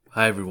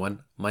Hi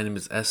everyone, my name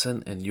is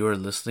Essen and you are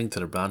listening to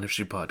the Brown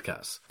History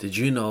Podcast. Did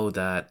you know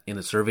that in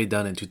a survey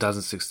done in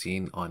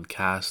 2016 on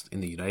caste in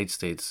the United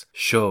States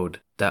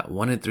showed that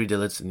 1 in 3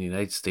 Dalits in the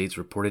United States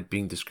reported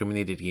being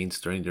discriminated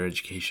against during their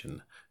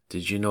education?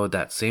 Did you know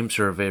that same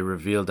survey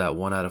revealed that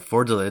 1 out of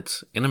 4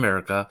 Dalits in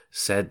America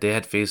said they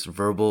had faced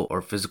verbal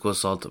or physical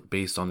assault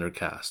based on their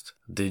caste?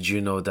 Did you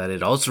know that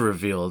it also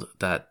revealed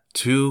that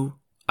 2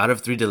 out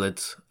of 3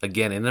 Dalits,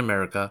 again in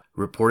America,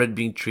 reported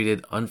being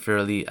treated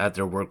unfairly at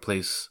their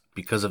workplace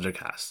because of their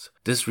caste?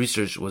 This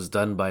research was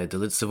done by a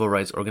Dalit civil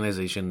rights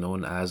organization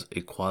known as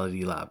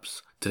Equality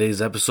Labs.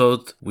 Today's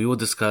episode, we will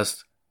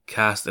discuss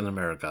caste in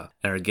America.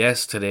 And our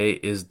guest today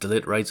is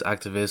Dalit rights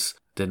activist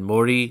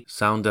Denmori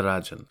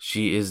Soundarajan.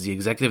 She is the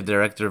executive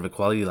director of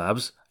Equality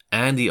Labs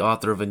and the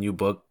author of a new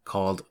book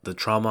called The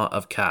Trauma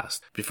of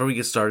Caste. Before we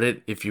get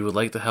started, if you would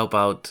like to help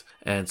out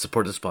and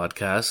support this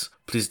podcast,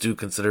 please do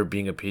consider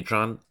being a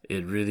patron.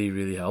 It really,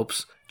 really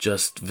helps.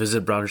 Just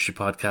visit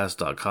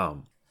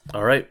brownhistorypodcast.com.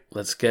 All right,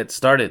 let's get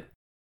started.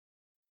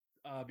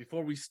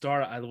 Before we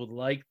start, I would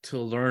like to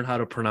learn how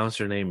to pronounce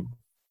your name.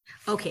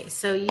 Okay,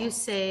 so you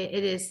say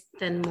it is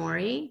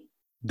Denmori.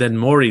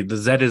 Denmori, the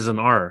Z is an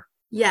R.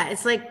 Yeah,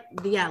 it's like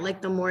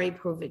the Maury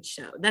Povich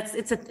show.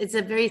 It's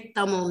a very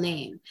Tamil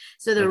name.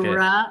 So the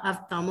Ra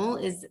of Tamil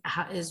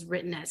is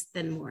written as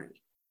Denmori.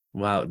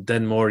 Wow,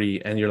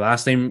 Denmori, and your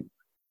last name?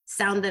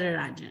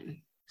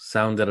 Soundarajan.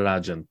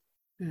 Soundarajan.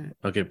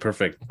 Okay,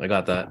 perfect. I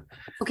got that.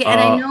 Okay, and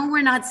I know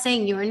we're not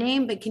saying your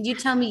name, but can you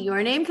tell me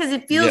your name? Because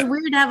it feels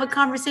weird to have a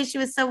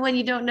conversation with someone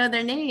you don't know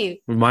their name.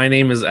 My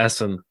name is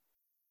Essen.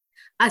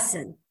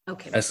 Essen.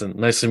 Okay. Essen.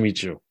 Nice to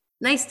meet you.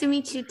 Nice to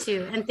meet you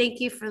too. And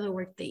thank you for the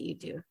work that you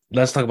do.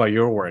 Let's talk about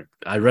your work.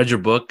 I read your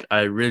book.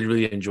 I really,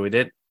 really enjoyed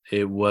it.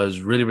 It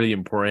was really, really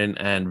important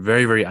and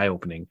very, very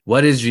eye-opening.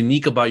 What is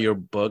unique about your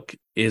book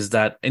is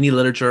that any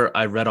literature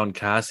I read on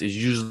caste is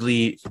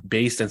usually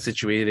based and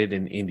situated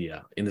in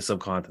India, in the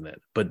subcontinent.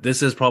 But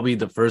this is probably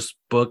the first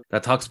book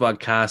that talks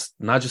about caste,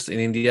 not just in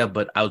India,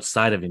 but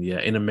outside of India,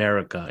 in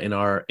America, in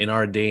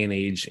our day and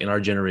age, in our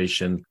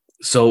generation.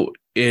 So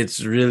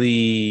it's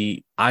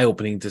really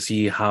eye-opening to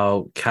see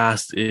how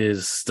caste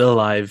is still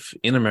alive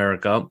in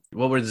America.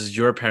 What was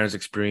your parents'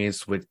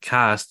 experience with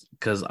caste?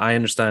 Because I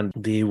understand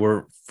they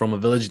were from a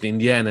village in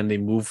India and then they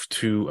moved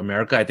to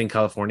America, I think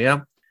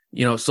California.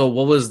 So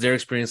what was their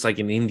experience like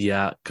in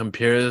India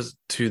compared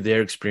to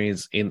their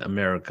experience in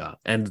America?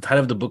 And the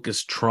title of the book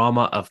is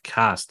Trauma of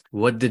Caste.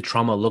 What did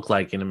trauma look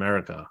like in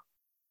America?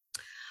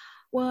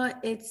 Well,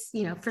 it's,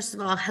 first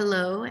of all,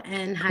 hello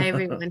and hi,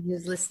 everyone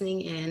who's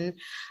listening in.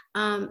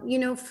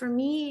 For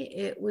me,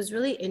 it was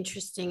really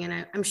interesting.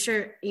 And I'm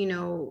sure,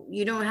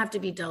 you don't have to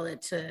be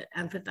Dalit to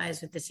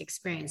empathize with this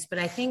experience. But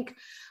I think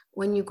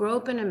when you grow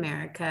up in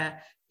America,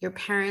 your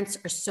parents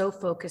are so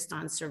focused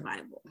on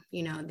survival.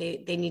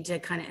 They need to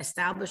kind of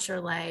establish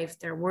their life.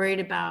 They're worried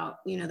about,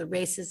 the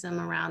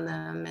racism around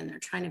them, and they're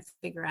trying to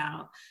figure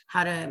out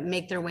how to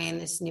make their way in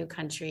this new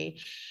country.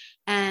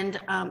 And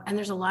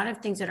there's a lot of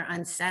things that are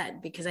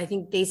unsaid, because I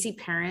think they see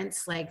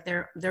parents like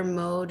their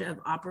mode of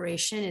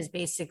operation is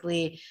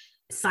basically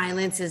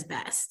silence is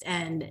best,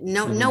 and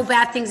no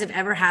bad things have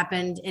ever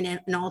happened in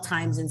all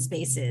times and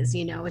spaces.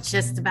 It's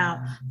just about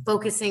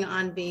focusing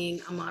on being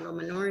a model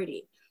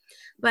minority.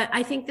 But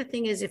I think the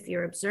thing is, if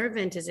you're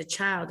observant as a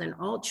child, and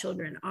all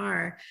children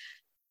are,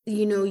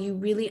 you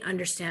really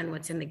understand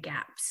what's in the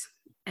gaps.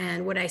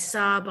 And what I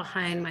saw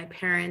behind my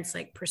parents'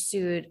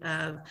 pursuit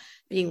of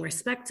being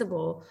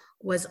respectable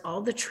was all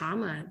the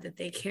trauma that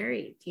they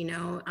carried.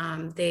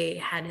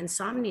 They had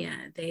insomnia,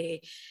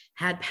 they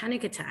had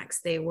panic attacks,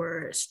 they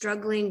were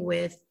struggling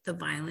with the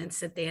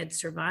violence that they had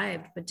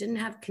survived, but didn't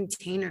have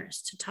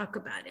containers to talk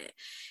about it.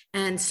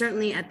 And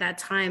certainly at that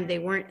time, they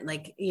weren't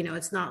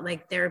it's not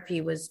like therapy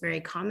was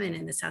very common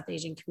in the South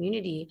Asian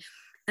community.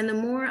 And the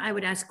more I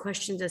would ask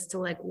questions as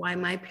to why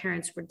my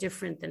parents were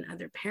different than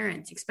other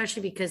parents,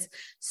 especially because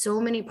so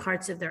many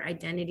parts of their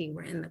identity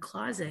were in the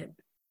closet,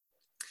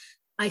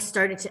 I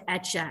started to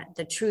etch at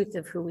the truth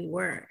of who we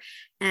were.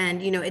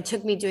 And, it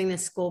took me doing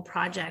this school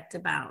project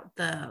about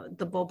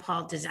the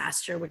Bhopal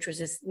disaster, which was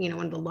just,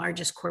 one of the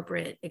largest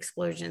corporate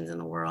explosions in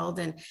the world,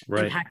 and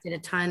impacted a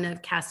ton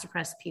of caste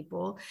oppressed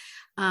people.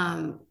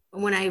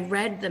 When I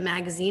read the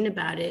magazine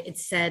about it, it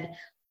said,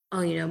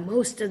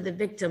 most of the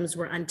victims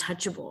were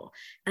untouchable.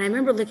 And I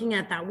remember looking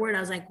at that word. I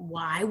was like,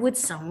 why would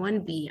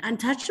someone be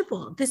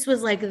untouchable? This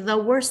was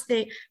the worst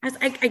thing.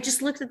 I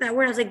just looked at that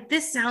word. I was like,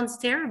 this sounds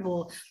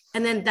terrible.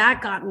 And then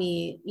that got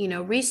me,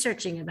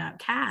 researching about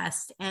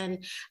caste.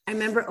 And I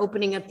remember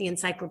opening up the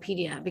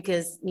encyclopedia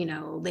because,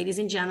 ladies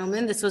and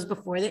gentlemen, this was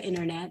before the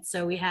internet.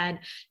 So we had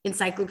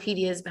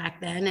encyclopedias back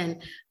then.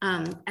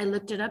 And I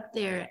looked it up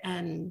there.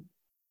 And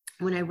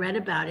when I read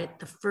about it,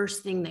 the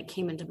first thing that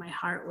came into my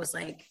heart was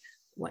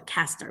what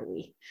caste are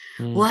we?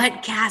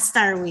 What caste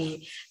are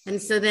we? And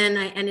so then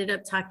I ended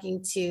up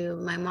talking to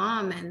my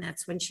mom, and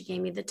that's when she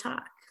gave me the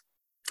talk.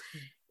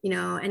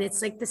 And it's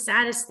the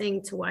saddest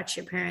thing to watch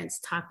your parents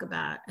talk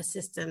about a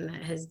system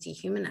that has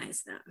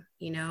dehumanized them,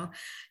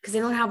 because they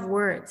don't have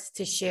words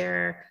to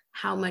share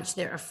how much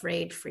they're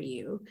afraid for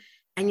you.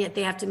 And yet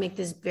they have to make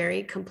this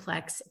very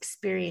complex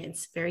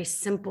experience very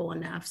simple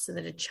enough so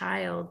that a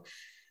child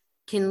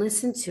can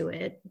listen to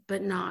it,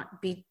 but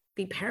not be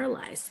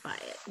paralyzed by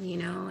it, you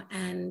know,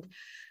 and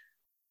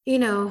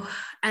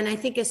I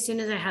think as soon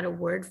as I had a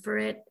word for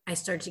it, I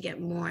started to get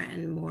more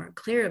and more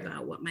clear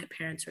about what my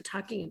parents were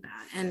talking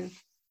about. And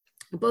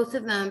both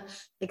of them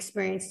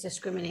experienced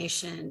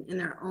discrimination in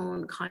their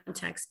own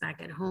context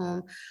back at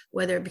home,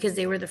 whether because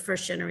they were the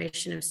first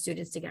generation of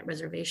students to get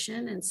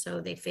reservation. And so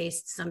they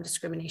faced some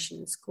discrimination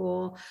in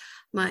school.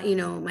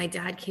 My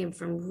dad came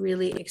from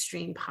really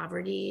extreme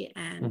poverty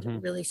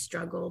and really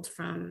struggled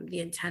from the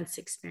intense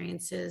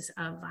experiences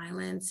of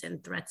violence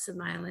and threats of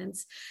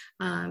violence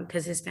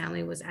because his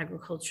family was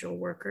agricultural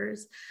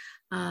workers.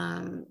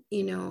 And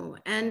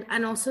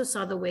also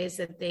saw the ways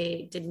that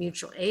they did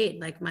mutual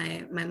aid, like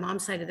my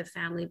mom's side of the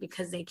family,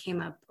 because they came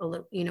up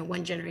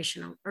one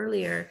generation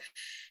earlier,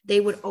 they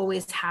would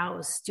always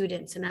house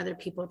students and other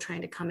people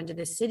trying to come into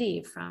the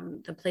city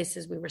from the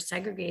places we were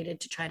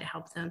segregated to try to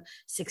help them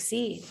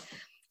succeed.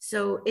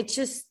 So it's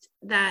just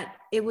that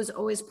it was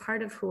always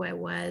part of who I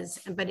was.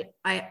 But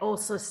I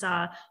also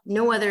saw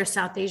no other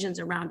South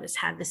Asians around us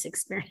had this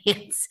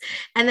experience.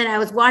 And then I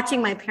was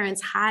watching my parents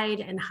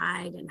hide and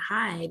hide and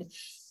hide.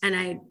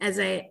 And as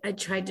I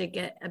tried to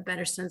get a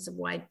better sense of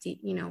why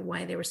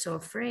they were so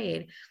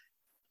afraid.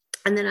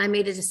 And then I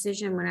made a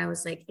decision when I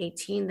was like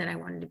 18 that I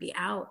wanted to be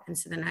out. And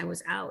so then I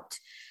was out.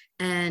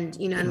 And,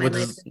 and my life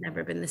has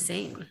never been the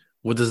same.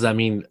 What does that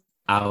mean,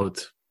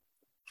 out?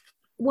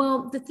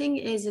 Well, the thing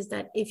is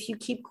that if you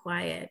keep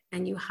quiet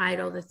and you hide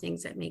all the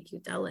things that make you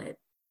Dalit,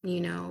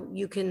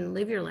 you can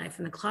live your life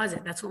in the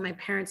closet. That's what my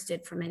parents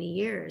did for many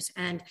years.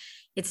 And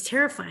it's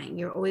terrifying.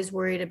 You're always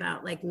worried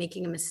about like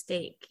making a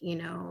mistake,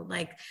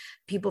 like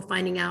people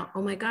finding out,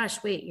 oh my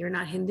gosh, wait, you're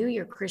not Hindu,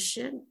 you're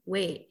Christian.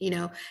 Wait,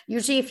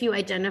 usually if you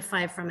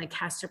identify from a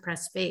caste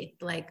oppressed faith,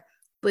 like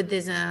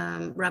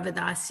Buddhism,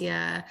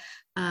 Ravadasya,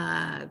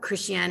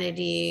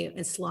 Christianity,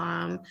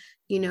 Islam,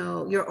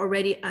 you're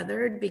already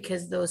othered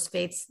because those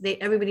faiths,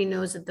 everybody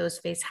knows that those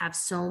faiths have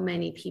so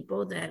many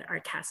people that are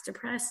caste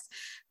oppressed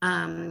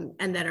and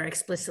that are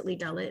explicitly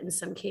Dalit in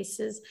some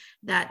cases,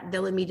 that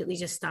they'll immediately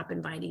just stop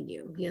inviting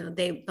you.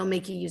 They'll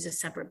make you use a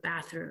separate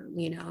bathroom.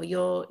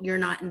 You're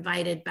not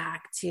invited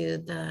back to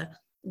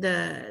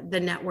the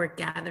network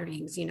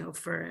gatherings,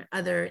 for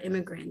other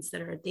immigrants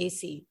that are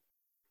Desi.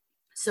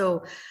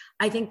 So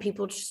I think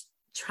people just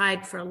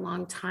tried for a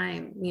long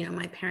time.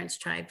 My parents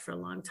tried for a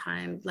long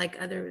time, like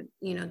other,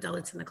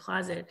 Dalits in the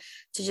closet,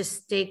 to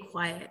just stay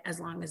quiet as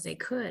long as they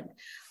could.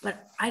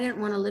 But I didn't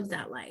want to live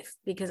that life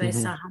because I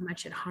saw how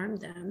much it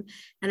harmed them.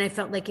 And I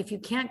felt like if you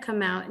can't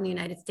come out in the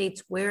United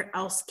States, where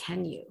else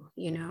can you,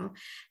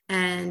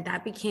 And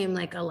that became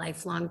like a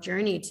lifelong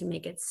journey to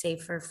make it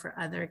safer for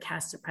other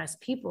caste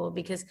oppressed people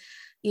because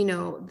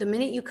the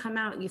minute you come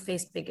out, you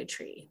face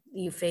bigotry,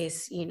 you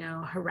face,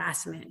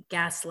 harassment,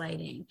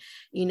 gaslighting,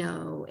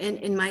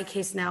 and in my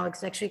case now,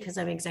 it's actually because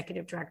I'm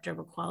executive director of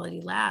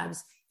Equality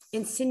Labs,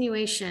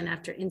 insinuation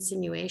after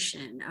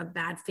insinuation of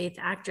bad faith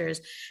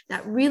actors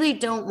that really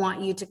don't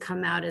want you to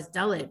come out as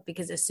Dalit,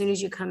 because as soon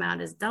as you come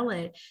out as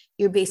Dalit,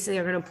 you basically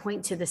are going to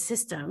point to the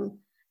system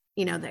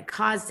that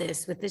caused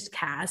this with this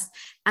caste,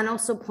 and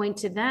also point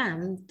to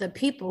them, the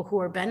people who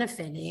are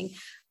benefiting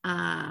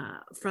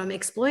from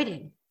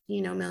exploiting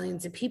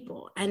millions of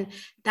people. And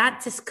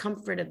that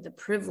discomfort of the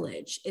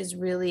privilege is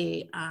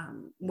really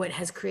what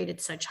has created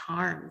such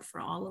harm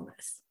for all of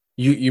us.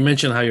 You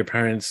mentioned how your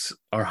parents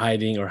are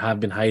hiding or have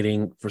been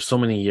hiding for so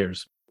many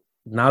years.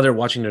 Now they're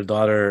watching their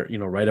daughter,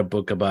 write a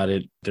book about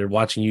it. They're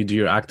watching you do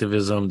your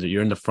activism, that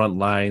you're in the front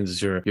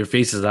lines, your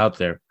face is out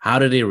there. How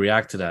do they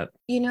react to that?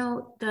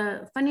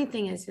 The funny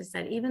thing is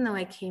that even though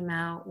I came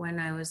out when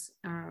I was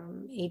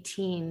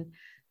 18,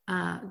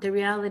 the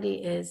reality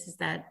is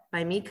that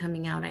by me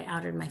coming out, I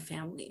outed my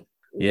family.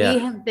 Yeah, we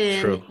have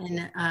been in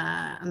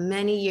a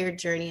many-year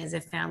journey as a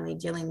family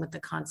dealing with the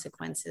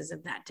consequences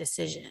of that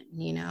decision,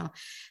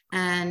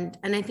 and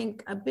I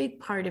think a big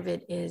part of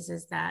it is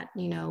that,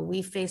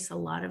 we face a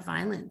lot of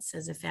violence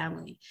as a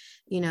family.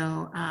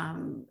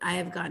 I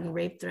have gotten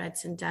rape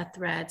threats and death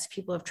threats.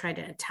 People have tried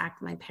to attack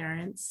my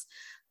parents.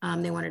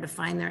 They wanted to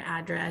find their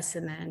address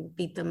and then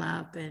beat them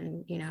up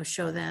and,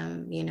 show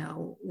them,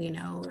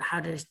 how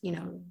to,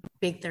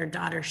 make their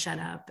daughter shut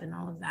up and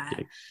all of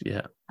that.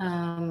 Yeah.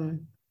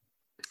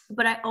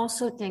 But I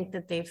also think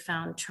that they've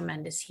found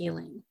tremendous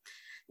healing,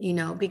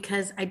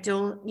 because I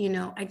don't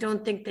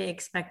think they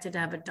expected to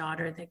have a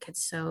daughter that could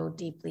so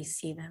deeply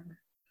see them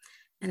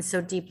and so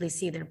deeply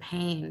see their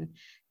pain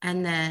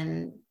and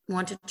then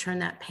want to turn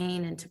that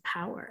pain into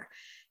power.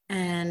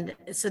 And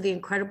so the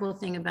incredible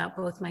thing about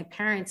both my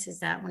parents is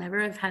that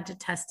whenever I've had to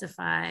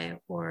testify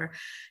or,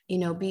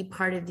 be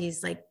part of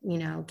these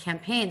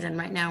campaigns, and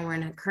right now we're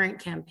in a current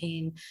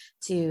campaign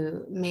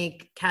to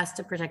make caste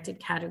a protected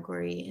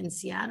category in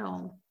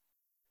Seattle.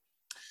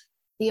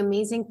 The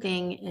amazing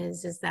thing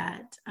is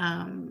that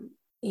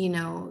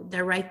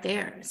they're right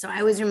there. So I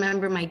always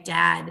remember my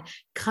dad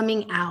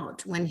coming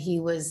out when he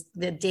was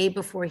the day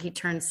before he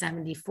turned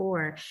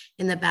 74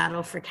 in the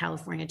battle for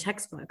California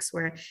textbooks,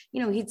 where,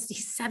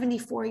 he's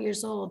 74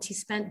 years old. He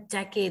spent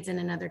decades in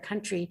another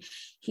country.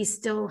 He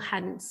still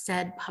hadn't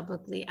said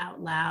publicly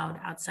out loud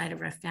outside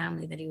of our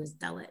family that he was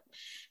Dalit.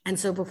 And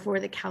so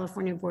before the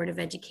California Board of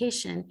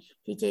Education,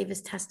 he gave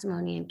his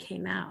testimony and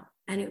came out.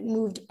 And it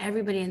moved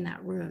everybody in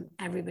that room.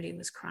 Everybody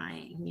was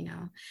crying,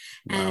 Wow.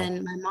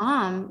 And my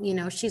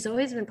mom, she's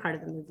always been part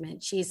of the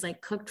movement. She's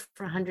like cooked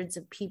for hundreds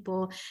of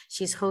people.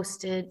 She's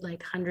hosted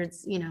like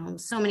hundreds,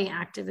 so many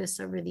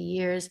activists over the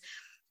years.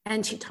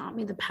 And she taught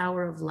me the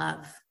power of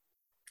love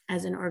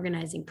as an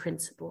organizing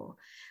principle,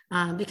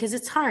 because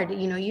it's hard,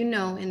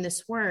 in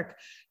this work,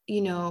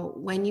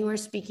 when you are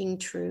speaking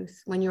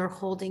truth, when you're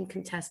holding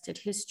contested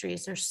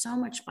histories, there's so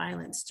much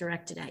violence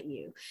directed at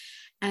you.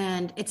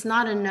 And it's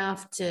not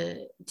enough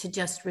to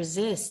just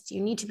resist.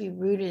 You need to be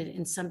rooted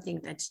in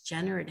something that's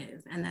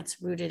generative and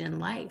that's rooted in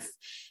life.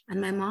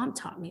 And my mom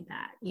taught me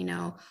that,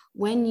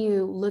 when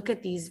you look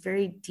at these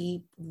very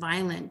deep,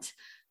 violent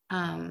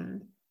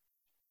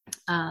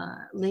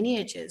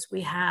lineages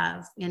we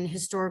have in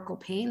historical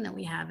pain that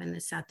we have in the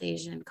South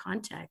Asian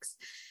context,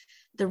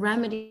 the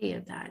remedy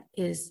of that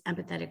is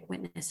empathetic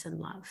witness and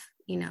love,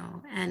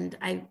 and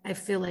I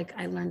feel like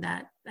I learned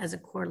that as a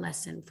core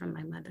lesson from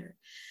my mother.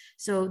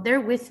 So they're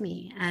with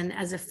me, and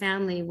as a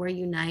family, we're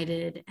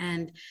united,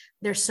 and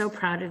they're so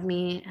proud of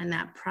me. And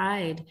that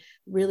pride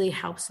really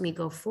helps me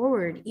go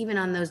forward, even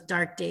on those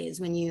dark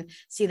days when you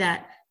see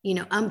that,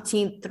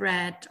 umpteenth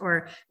threat,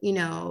 or,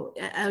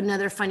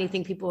 another funny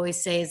thing people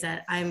always say is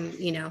that I'm,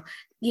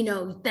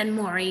 then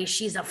Maury,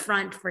 she's a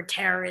front for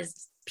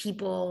terrorists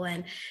people.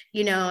 And,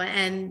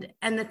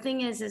 and the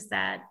thing is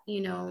that,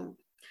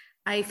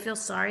 I feel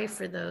sorry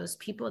for those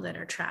people that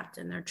are trapped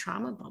in their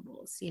trauma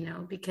bubbles,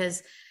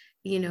 because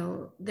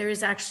there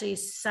is actually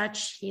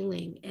such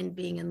healing in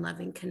being in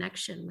loving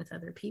connection with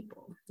other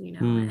people,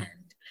 and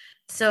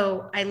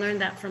so I learned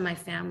that from my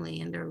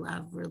family, and their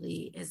love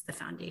really is the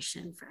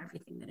foundation for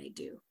everything that I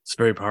do. It's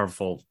very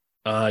powerful.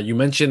 You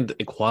mentioned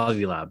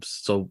Equality Labs.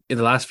 So in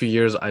the last few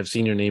years, I've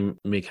seen your name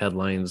make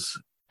headlines,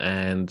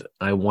 and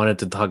I wanted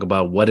to talk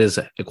about what is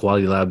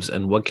Equality Labs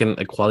and what can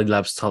Equality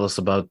Labs tell us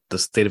about the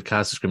state of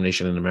caste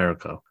discrimination in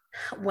America?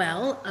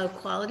 Well,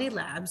 Equality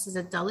Labs is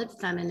a Dalit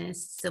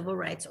feminist civil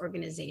rights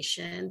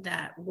organization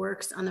that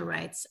works on the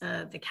rights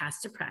of the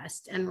caste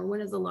oppressed. And we're one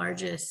of the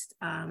largest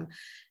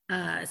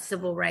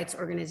civil rights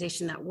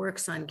organization that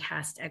works on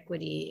caste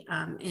equity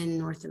in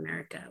North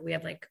America. We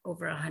have like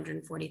over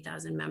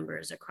 140,000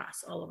 members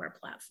across all of our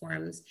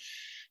platforms.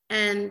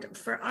 And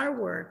for our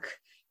work,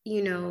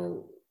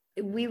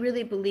 we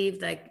really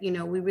believe that,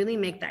 we really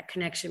make that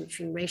connection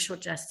between racial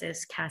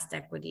justice, caste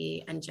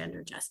equity, and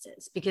gender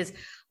justice, because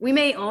we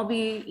may all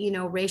be,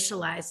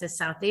 racialized as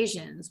South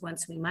Asians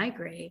once we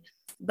migrate,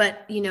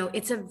 but,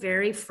 it's a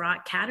very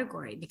fraught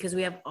category because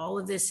we have all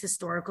of this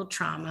historical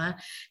trauma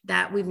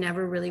that we've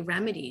never really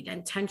remedied,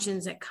 and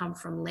tensions that come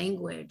from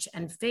language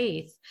and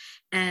faith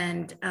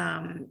and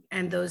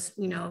those,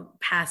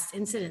 past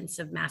incidents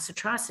of mass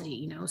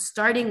atrocity,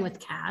 starting with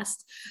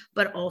caste,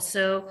 but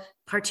also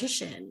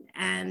partition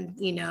and,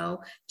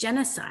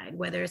 genocide,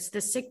 whether it's the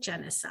Sikh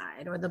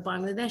genocide or the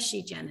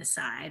Bangladeshi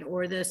genocide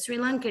or the Sri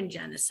Lankan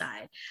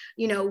genocide.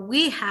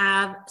 We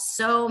have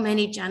so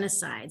many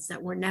genocides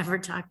that we're never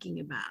talking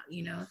about,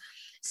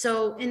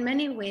 So in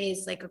many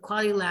ways, like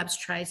Equality Labs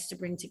tries to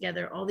bring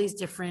together all these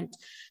different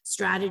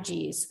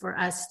strategies for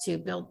us to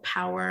build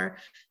power,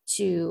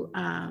 to,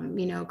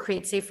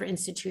 create safer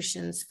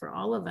institutions for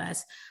all of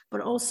us,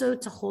 but also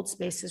to hold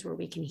spaces where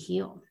we can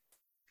heal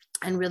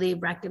and really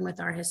reckon with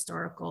our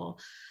historical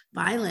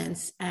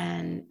violence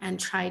and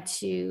try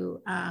to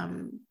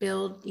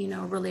build,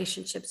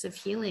 relationships of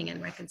healing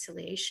and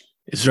reconciliation.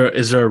 Is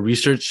there a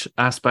research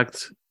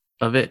aspect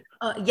of it?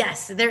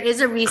 Yes, there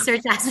is a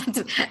research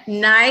aspect.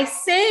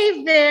 Nice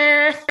save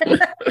there.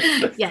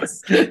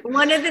 Yes.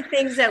 One of the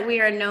things that we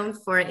are known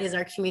for is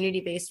our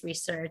community-based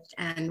research.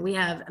 And we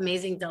have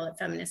amazing Dalit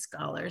feminist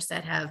scholars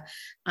that have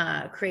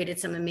created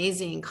some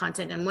amazing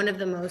content. And one of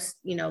the most,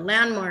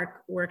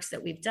 landmark works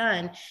that we've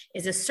done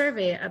is a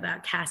survey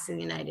about caste in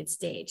the United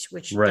States,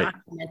 which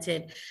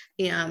documented,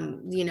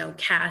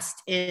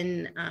 caste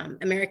in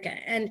America.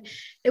 And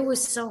it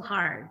was so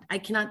hard. I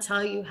cannot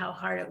tell you how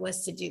hard it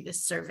was to do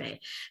this survey,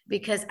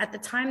 because at the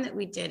time that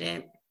we did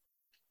it,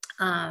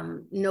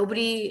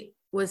 nobody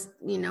would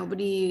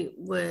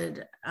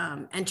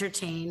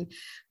entertain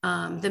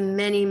the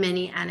many,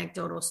 many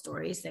anecdotal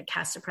stories that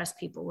caste oppressed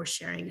people were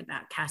sharing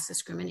about caste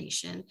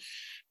discrimination.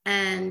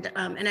 And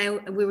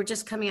we were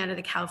just coming out of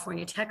the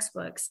California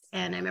textbooks,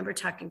 and I remember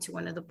talking to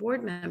one of the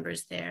board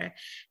members there,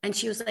 and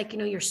she was like,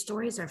 your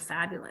stories are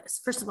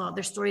fabulous. First of all,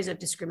 they're stories of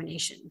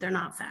discrimination. They're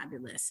not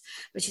fabulous.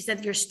 But she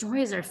said, your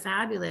stories are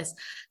fabulous.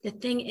 The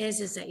thing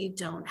is that you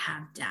don't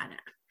have data.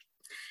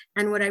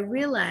 And what I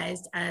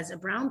realized as a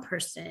brown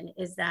person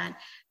is that,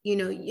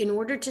 in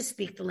order to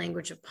speak the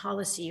language of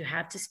policy, you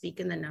have to speak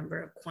in the number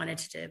of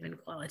quantitative and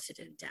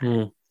qualitative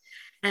data.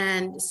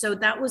 And so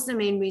that was the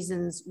main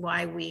reasons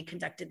why we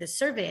conducted this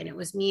survey. And it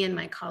was me and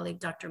my colleague,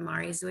 Dr.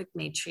 Mari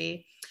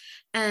Zwick-Matry.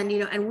 And,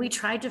 and we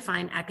tried to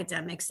find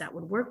academics that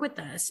would work with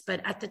us.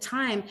 But at the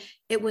time,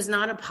 it was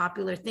not a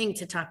popular thing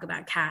to talk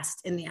about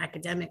caste in the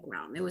academic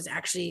realm. It was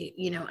actually,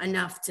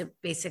 enough to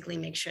basically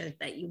make sure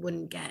that you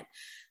wouldn't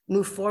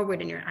move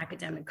forward in your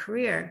academic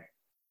career.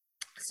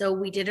 So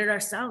we did it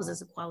ourselves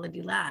as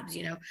Equality Labs.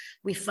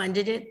 We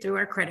funded it through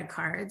our credit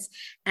cards,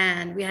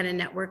 and we had a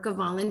network of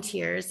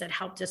volunteers that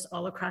helped us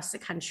all across the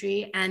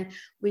country. And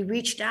we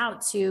reached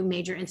out to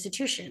major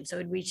institutions. So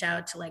we'd reach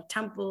out to like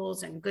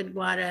temples and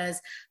gurdwaras,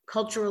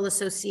 cultural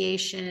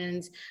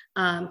associations,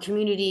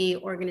 community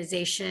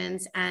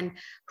organizations, and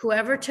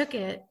whoever took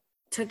it,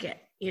 took it.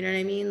 You know what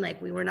I mean?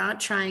 Like, we were not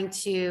trying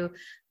to,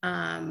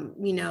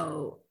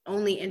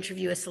 only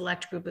interview a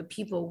select group of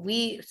people.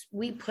 We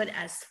put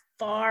as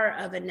far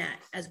of a net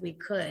as we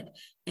could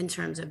in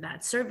terms of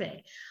that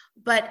survey.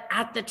 But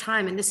at the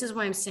time, and this is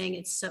why I'm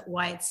saying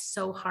why it's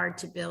so hard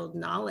to build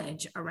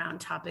knowledge around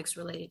topics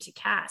related to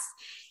caste,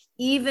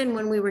 even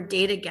when we were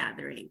data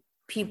gathering,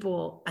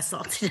 people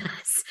assaulted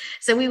us.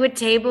 So we would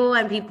table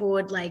and people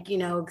would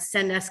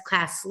send us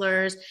class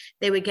slurs.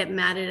 They would get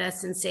mad at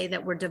us and say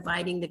that we're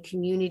dividing the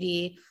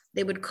community.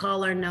 They would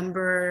call our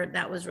number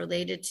that was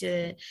related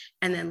to,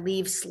 and then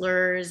leave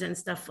slurs and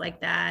stuff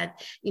like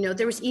that.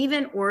 There was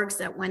even orgs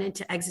that went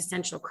into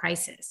existential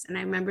crisis. And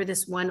I remember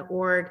this one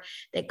org,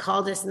 they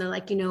called us and they're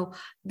like,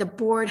 the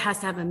board has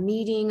to have a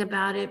meeting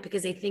about it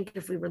because they think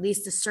if we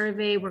release the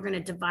survey, we're going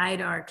to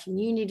divide our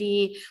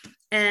community.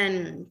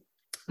 And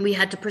we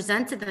had to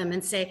present to them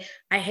and say,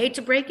 I hate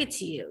to break it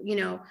to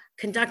you,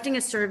 conducting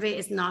a survey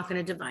is not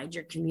going to divide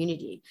your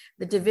community.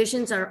 The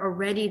divisions are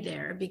already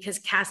there because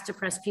caste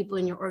oppressed people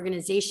in your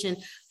organization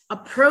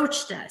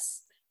approached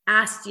us,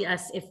 asked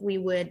us if we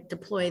would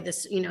deploy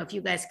this, if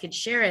you guys could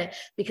share it,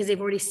 because they've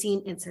already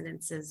seen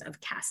incidences of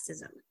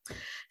casteism.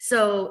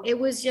 So it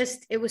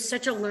was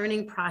such a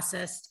learning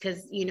process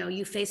because,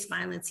 you face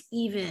violence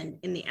even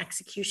in the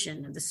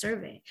execution of the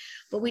survey,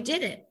 but we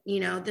did it.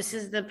 This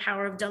is the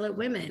power of Dalit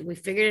women. We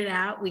figured it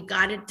out, we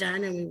got it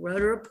done, and we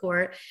wrote a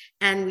report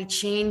and we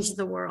changed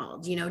the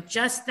world.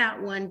 Just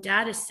that one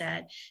data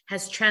set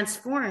has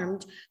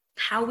transformed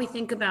how we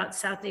think about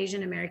South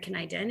Asian American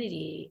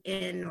identity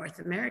in North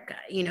America.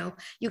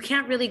 You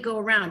can't really go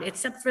around,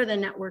 except for the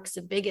networks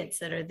of bigots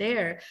that are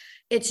there.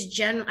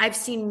 I've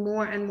seen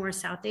more and more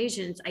South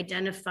Asians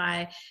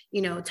identify,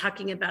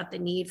 talking about the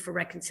need for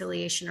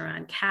reconciliation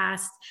around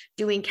caste,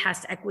 doing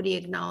caste equity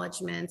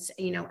acknowledgements,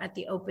 at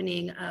the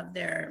opening of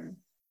their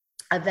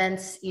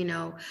events,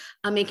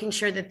 making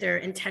sure that they're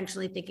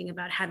intentionally thinking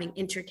about having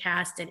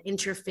intercaste and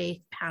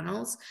interfaith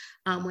panels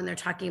when they're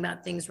talking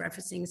about things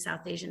referencing South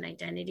Asian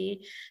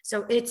identity.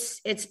 So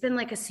it's been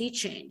like a sea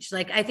change.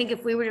 Like, I think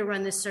if we were to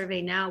run this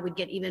survey now, we'd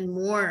get even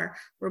more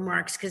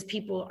remarks because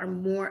people are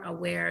more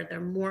aware, they're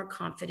more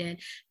confident,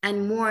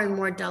 and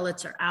more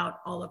Dalits are out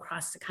all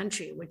across the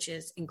country, which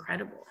is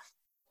incredible.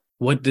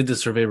 What did the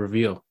survey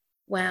reveal?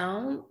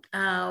 Well,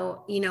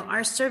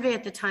 our survey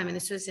at the time, and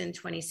this was in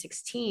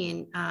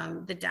 2016,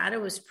 the data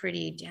was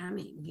pretty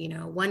damning.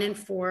 1 in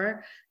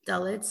 4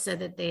 Dalits said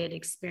that they had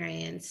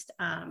experienced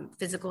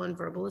physical and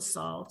verbal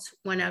assault.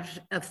 1 out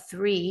of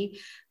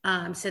 3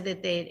 said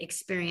that they had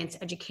experienced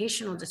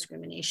educational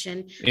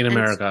discrimination. In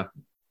America.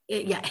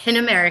 In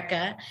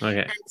America.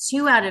 Okay. And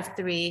 2 out of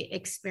 3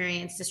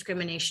 experienced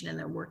discrimination in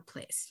their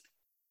workplace.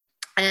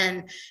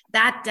 And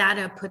that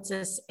data puts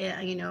us,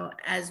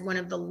 as one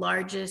of the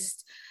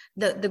largest,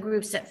 the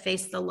groups that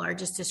face the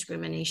largest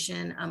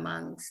discrimination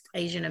amongst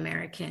Asian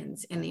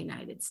Americans in the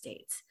United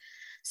States.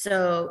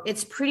 So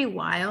it's pretty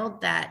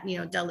wild that,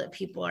 Dalit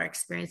people are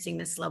experiencing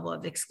this level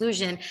of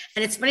exclusion.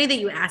 And it's funny that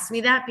you asked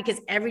me that,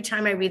 because every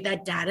time I read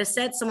that data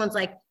set, someone's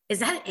like, is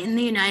that in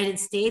the United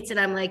States? And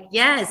I'm like,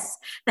 yes,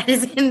 that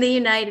is in the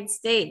United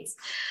States.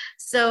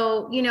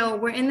 So,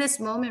 we're in this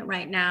moment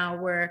right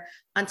now where,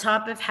 on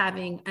top of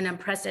having an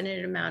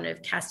unprecedented amount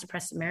of caste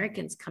oppressed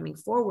Americans coming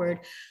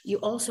forward, you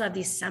also have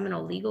these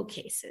seminal legal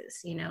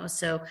cases,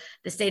 so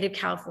the state of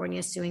California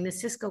is suing the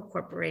Cisco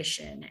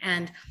Corporation,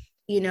 and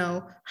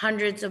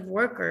hundreds of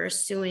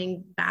workers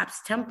suing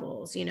BAPS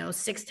temples,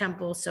 6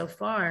 temples so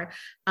far,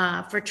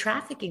 for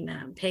trafficking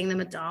them, paying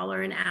them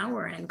 $1 an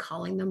hour and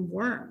calling them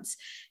worms,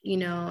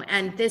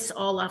 and this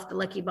all off the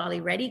Lucky Bali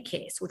Reddy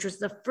case, which was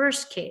the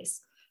first case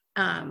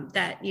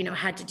that,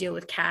 had to deal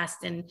with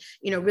caste and,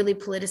 really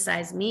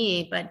politicized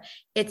me. But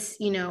it's,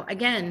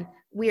 again,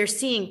 we are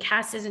seeing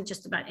caste isn't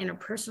just about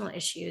interpersonal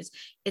issues.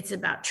 It's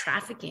about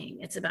trafficking.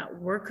 It's about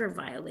worker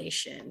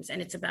violations,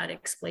 and it's about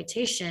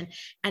exploitation,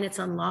 and it's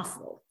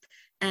unlawful.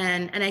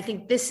 And I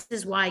think this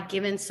is why,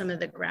 given some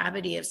of the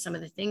gravity of some of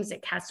the things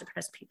that caste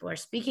oppressed people are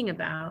speaking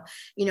about,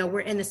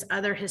 we're in this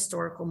other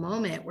historical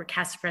moment where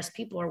caste oppressed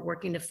people are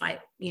working to fight,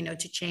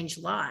 to change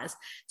laws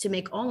to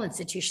make all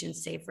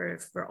institutions safer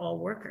for all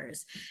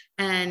workers.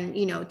 And,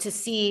 to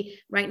see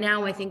right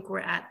now, I think we're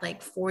at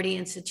like 40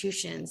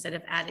 institutions that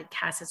have added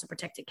caste as a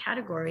protected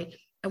category.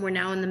 And we're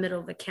now in the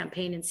middle of a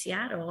campaign in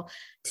Seattle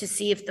to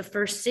see if the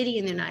first city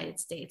in the United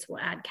States will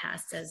add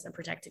caste as a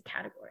protected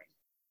category.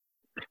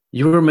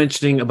 You were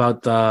mentioning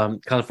about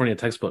California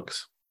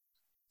textbooks.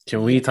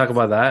 Can we talk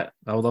about that?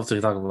 I would love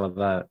to talk about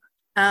that.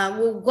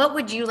 Well, what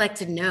would you like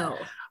to know?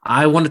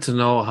 I wanted to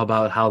know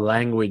about how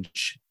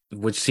language,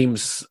 which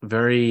seems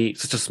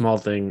such a small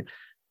thing,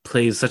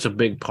 plays such a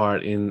big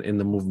part in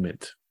the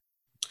movement.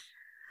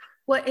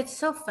 Well, it's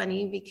so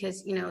funny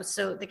because,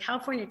 so the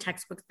California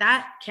textbook,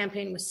 that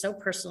campaign was so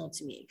personal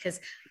to me because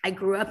I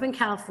grew up in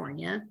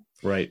California.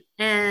 Right.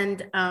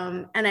 And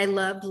I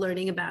loved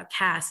learning about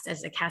caste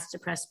as a caste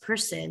oppressed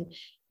person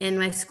in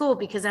my school,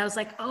 because I was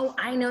like, oh,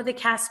 I know the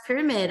caste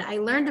pyramid. I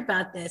learned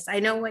about this. I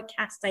know what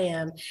caste I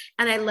am.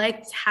 And I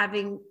liked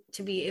having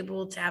to be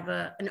able to have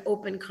an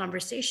open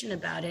conversation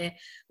about it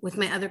with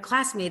my other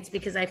classmates,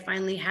 because I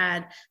finally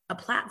had a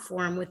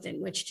platform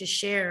within which to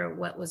share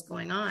what was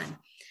going on.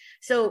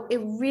 So it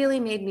really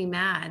made me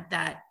mad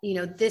that,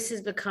 this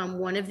has become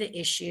one of the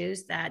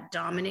issues that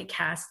dominant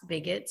caste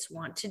bigots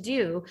want to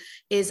do,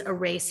 is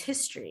erase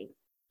history.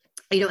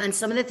 And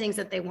some of the things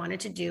that they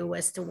wanted to do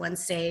was to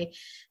once say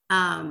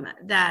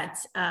that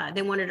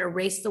they wanted to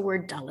erase the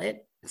word Dalit,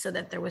 so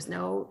that there was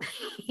no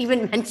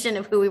even mention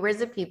of who we were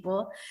as a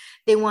people.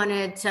 They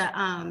wanted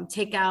to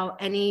take out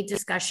any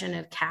discussion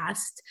of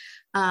caste,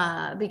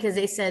 because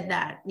they said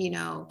that,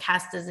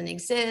 caste doesn't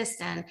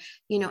exist. And,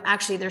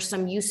 actually there's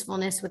some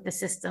usefulness with the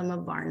system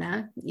of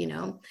Varna,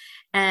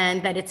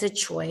 and that it's a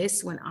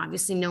choice when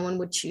obviously no one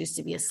would choose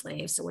to be a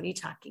slave. So what are you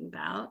talking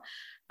about?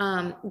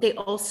 They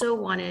also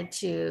wanted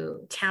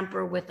to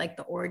tamper with like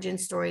the origin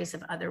stories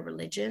of other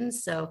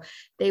religions. So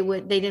they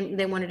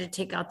wanted to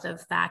take out the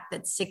fact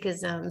that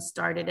Sikhism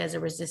started as a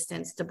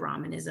resistance to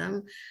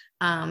Brahmanism.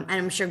 And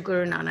I'm sure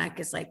Guru Nanak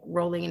is like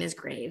rolling in his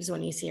graves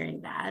when he's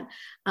hearing that.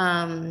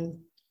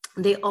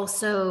 They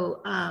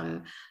also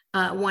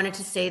wanted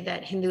to say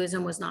that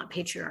Hinduism was not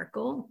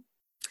patriarchal.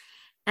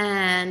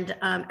 And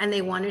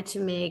they wanted to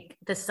make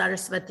the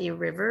Saraswati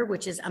River,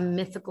 which is a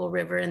mythical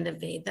river in the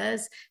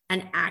Vedas,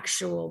 an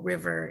actual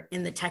river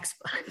in the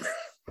textbooks,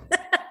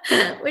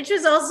 which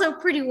was also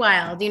pretty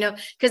wild,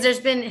 because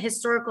there's been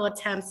historical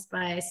attempts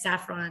by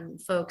saffron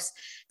folks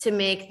to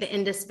make the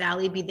Indus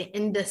Valley be the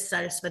Indus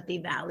Saraswati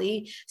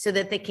Valley, so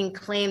that they can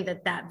claim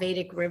that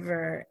Vedic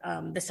river,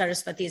 the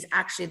Saraswati, is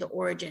actually the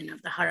origin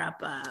of the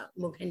Harappa,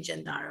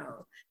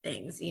 Mohenjo-daro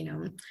things,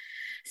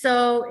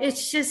 So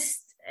it's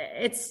just,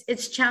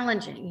 it's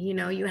challenging.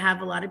 You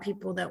have a lot of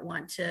people that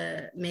want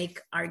to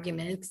make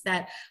arguments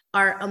that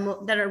are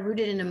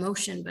rooted in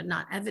emotion but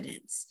not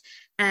evidence.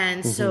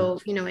 And so,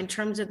 in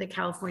terms of the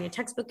California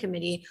Textbook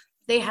Committee,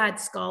 they had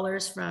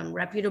scholars from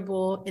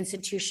reputable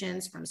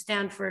institutions, from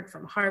Stanford,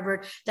 from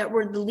Harvard, that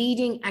were the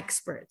leading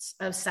experts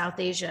of South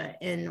Asia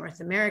in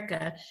North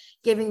America,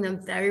 giving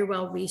them very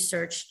well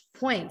researched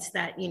points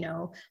that,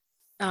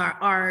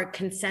 are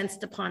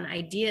consensed upon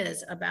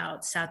ideas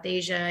about South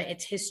Asia,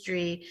 its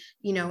history,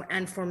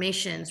 and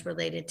formations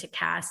related to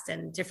caste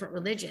and different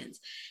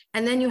religions.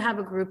 And then you have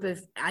a group of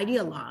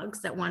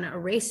ideologues that want to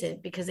erase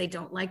it because they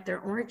don't like their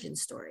origin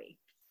story.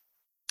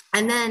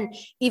 And then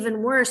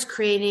even worse,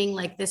 creating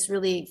like this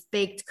really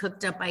faked,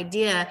 cooked up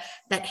idea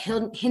that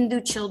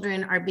Hindu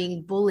children are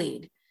being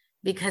bullied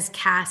because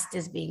caste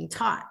is being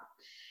taught.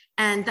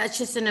 And that's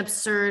just an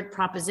absurd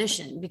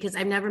proposition, because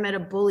I've never met a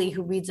bully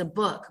who reads a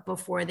book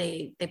before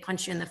they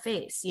punch you in the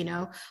face.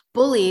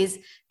 Bullies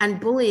and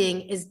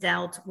bullying is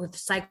dealt with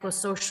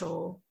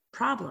psychosocial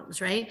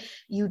problems, right?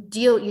 You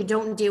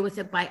don't deal with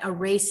it by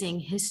erasing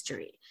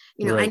history.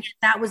 Right. And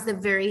that was the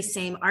very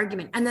same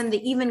argument. And then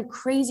the even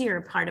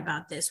crazier part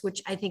about this,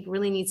 which I think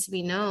really needs to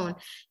be known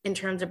in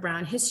terms of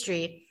Brown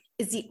history,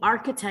 is the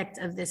architect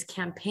of this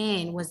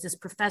campaign was this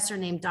professor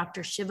named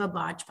Dr. Shiva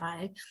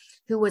Bajpai,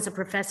 who was a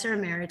professor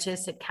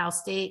emeritus at Cal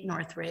State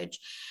Northridge.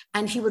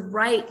 And he would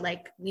write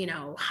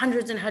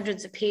hundreds and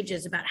hundreds of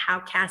pages about how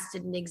caste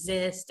didn't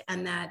exist,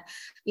 and that,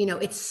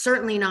 it's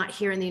certainly not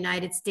here in the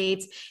United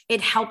States.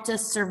 It helped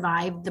us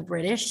survive the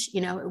British,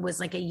 it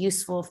was like a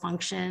useful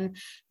function,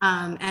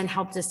 and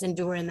helped us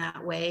endure in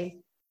that way.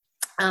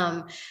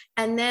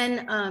 And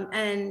then,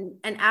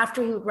 and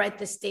after he would write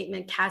this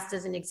statement, caste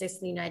doesn't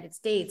exist in the United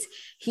States,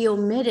 he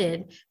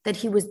omitted that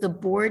he was the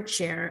board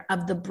chair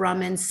of the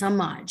Brahmin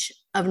Samaj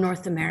of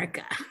North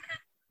America.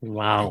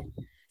 Wow.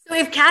 So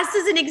if caste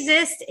doesn't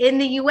exist in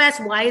the US,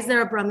 why is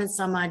there a Brahmin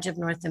Samaj of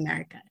North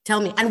America? Tell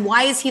me. And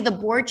why is he the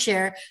board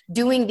chair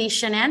doing these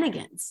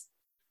shenanigans?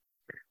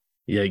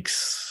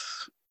 Yikes.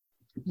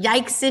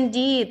 Yikes,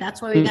 indeed.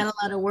 That's why we got a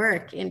lot of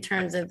work in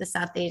terms of the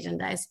South Asian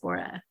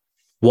diaspora.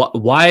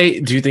 Why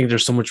do you think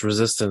there's so much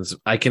resistance?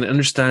 I can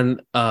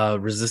understand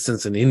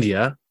resistance in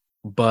India,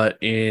 but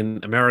in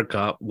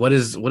America, what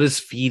is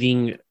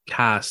feeding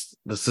caste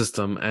the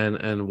system,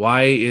 and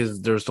why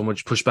is there so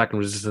much pushback and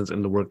resistance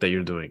in the work that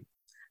you're doing?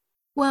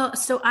 Well,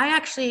 so I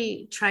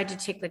actually tried to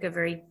take like a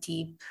very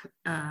deep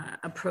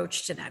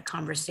approach to that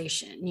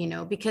conversation,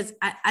 because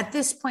at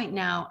this point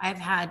now I've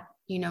had,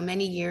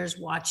 many years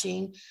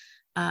watching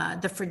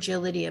the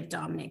fragility of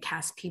dominant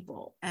caste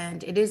people.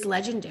 And it is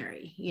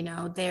legendary.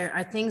 There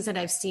are things that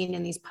I've seen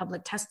in these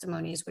public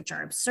testimonies which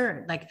are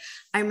absurd. Like,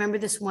 I remember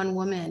this one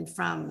woman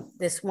from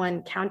this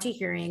one county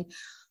hearing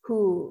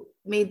who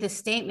made this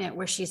statement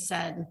where she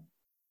said,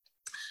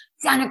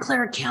 Santa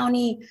Clara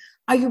County,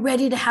 are you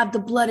ready to have the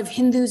blood of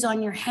Hindus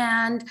on your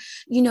hand?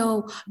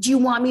 Do you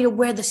want me to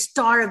wear do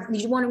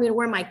you want me to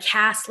wear my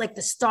caste like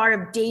the Star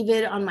of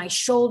David on my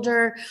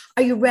shoulder?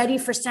 Are you ready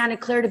for Santa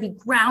Clara to be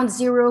ground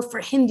zero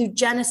for Hindu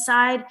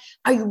genocide?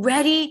 Are you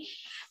ready?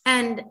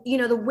 And,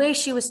 the way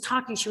she was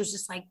talking, she was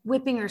just like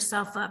whipping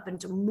herself up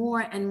into more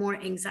and more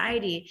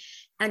anxiety.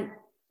 And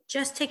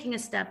just taking a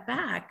step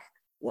back,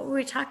 what were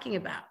we talking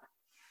about?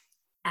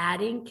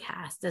 Adding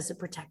caste as a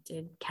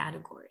protected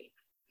category.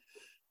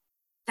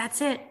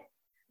 That's it.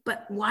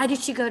 But why did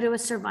she go to a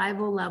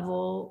survival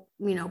level,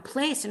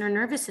 place in her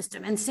nervous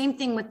system? And same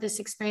thing with this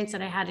experience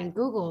that I had in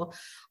Google,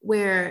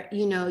 where,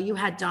 you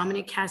had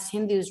dominant caste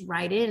Hindus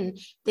write in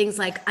things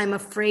like, I'm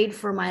afraid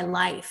for my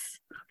life.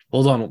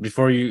 Hold on,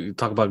 before you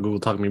talk about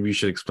Google Talk, maybe you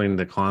should explain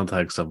the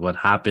context of what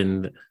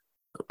happened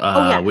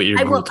Oh yeah, with your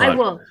I Google will. I Talk.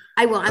 will.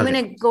 I will. I'm Okay.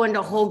 going to go into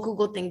a whole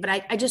Google thing, but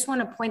I just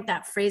want to point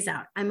that phrase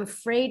out. I'm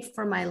afraid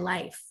for my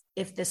life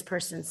if this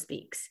person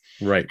speaks.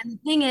 Right. And the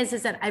thing is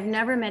that I've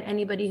never met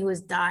anybody who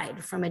has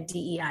died from a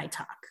DEI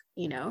talk,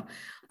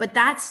 but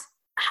that's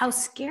how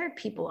scared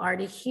people are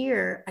to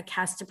hear a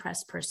caste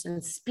oppressed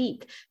person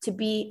speak, to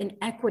be in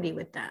equity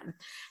with them.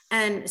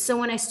 And so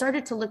when I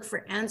started to look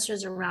for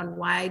answers around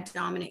why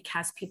dominant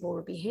caste people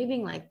were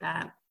behaving like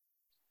that,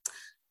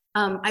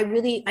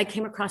 I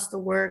came across the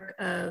work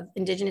of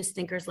Indigenous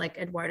thinkers like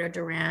Eduardo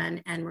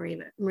Duran and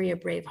Maria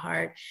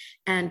Braveheart,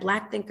 and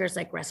Black thinkers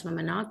like Resmaa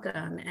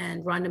Menakem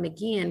and Rhonda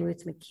McGee and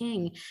Ruth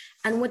McKing.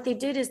 And what they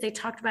did is they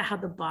talked about how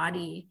the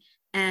body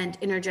and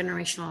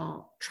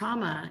intergenerational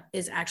trauma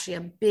is actually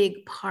a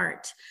big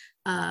part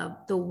of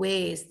the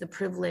ways the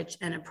privileged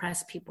and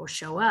oppressed people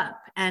show up.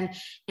 And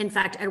in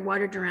fact,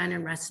 Eduardo Duran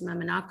and Resmaa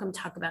Menakem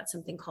talk about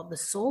something called the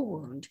soul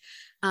wound.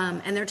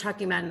 And they're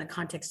talking about in the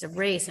context of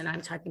race, and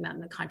I'm talking about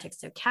in the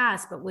context of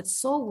caste. But with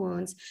soul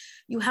wounds,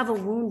 you have a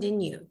wound in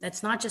you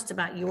that's not just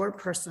about your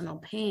personal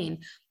pain,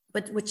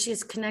 but which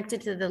is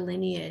connected to the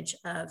lineage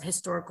of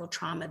historical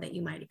trauma that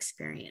you might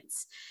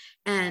experience.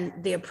 And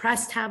the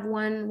oppressed have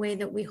one way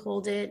that we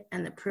hold it,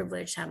 and the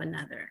privileged have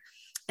another.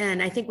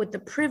 And I think with the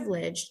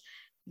privileged,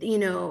 they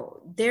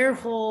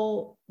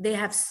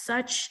have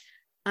such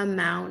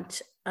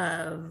amount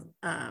of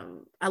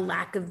a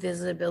lack of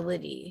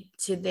visibility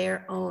to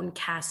their own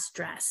caste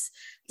stress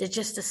that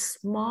just a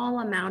small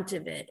amount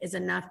of it is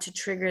enough to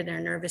trigger their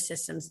nervous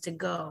systems to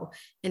go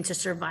into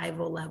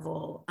survival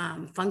level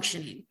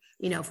functioning,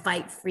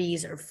 fight,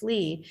 freeze, or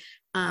flee,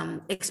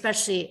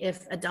 especially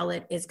if a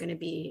Dalit is going to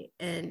be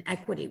in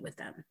equity with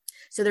them.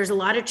 So there's a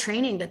lot of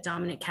training that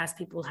dominant caste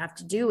people have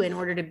to do in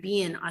order to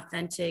be in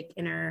authentic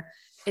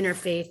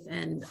interfaith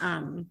and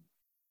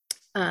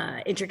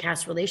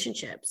intercaste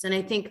relationships. And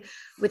I think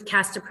with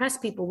caste oppressed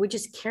people, we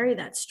just carry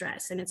that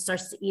stress and it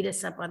starts to eat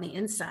us up on the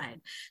inside.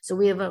 So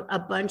we have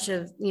a bunch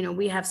of,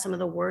 we have some of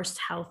the worst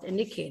health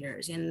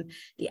indicators, and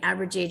the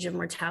average age of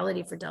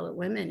mortality for Dalit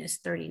women is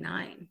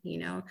 39,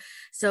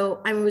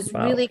 So I was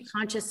really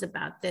conscious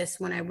about this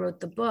when I wrote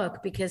the book,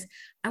 because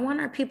I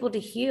want our people to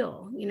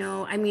heal.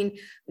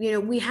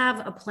 We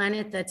have a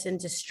planet that's in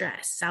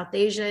distress. South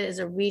Asia is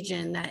a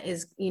region that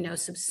is,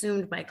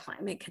 subsumed by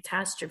climate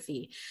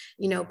catastrophe.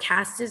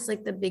 Caste is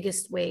like the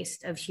biggest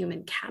waste of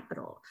human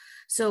capital.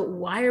 So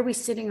why are we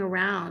sitting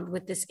around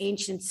with this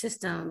ancient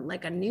system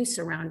like a noose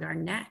around our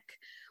neck?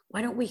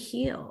 Why don't we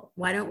heal?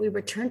 Why don't we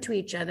return to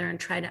each other and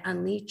try to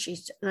unleash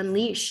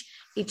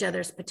each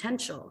other's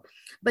potential?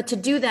 But to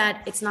do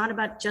that, it's not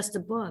about just a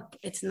book.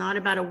 It's not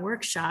about a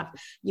workshop.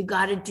 You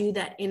got to do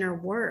that inner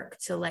work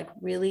to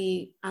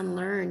really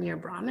unlearn your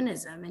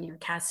Brahmanism and your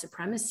caste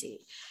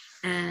supremacy.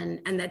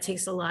 And that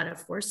takes a lot of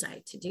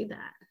foresight to do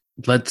that.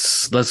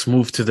 Let's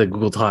move to the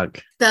Google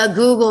Talk. The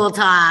Google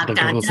Talk. The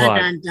dun, Google dun, Talk.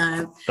 dun,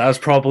 dun. That was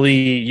probably,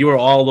 you were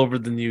all over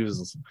the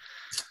news.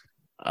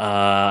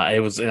 It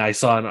was, and I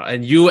saw,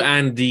 and you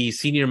and the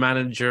senior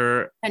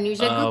manager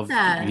of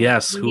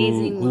yes,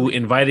 who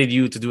invited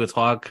you to do a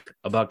talk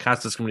about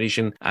caste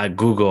discrimination at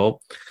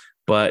Google,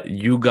 but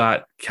you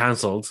got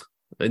canceled.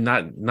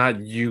 Not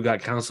you got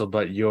canceled,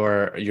 but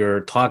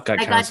your talk got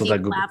canceled. I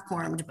got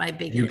deplatformed by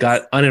bigots. You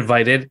got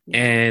uninvited,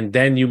 and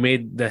then you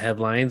made the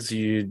headlines.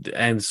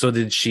 And so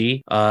did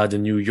she. The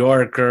New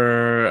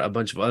Yorker, a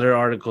bunch of other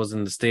articles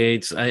in the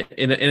States.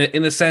 In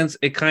a sense,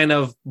 it kind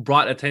of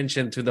brought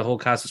attention to the whole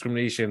caste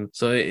discrimination.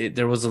 So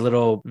there was a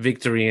little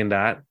victory in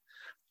that.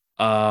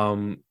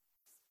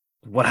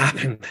 What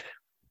happened?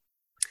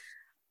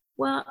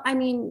 Well, I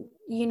mean,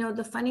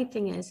 the funny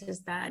thing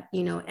is that,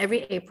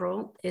 every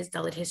April is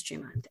Dalit History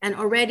Month. And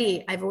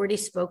I've already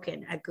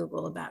spoken at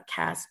Google about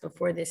caste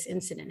before this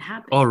incident Oh,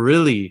 happened.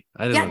 really?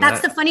 I didn't Yeah, know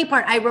that's that. the funny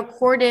part. I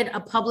recorded a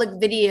public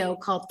video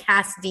called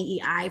Caste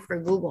DEI for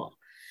Google.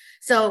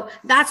 So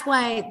that's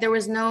why there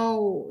was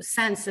no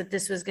sense that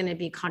this was going to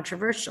be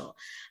controversial.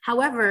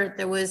 However,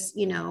 there was,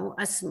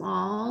 a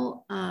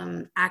small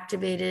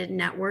activated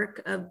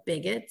network of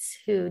bigots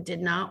who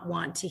did not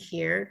want to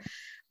hear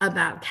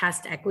about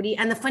caste equity.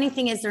 And the funny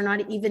thing is, they're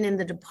not even in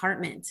the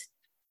department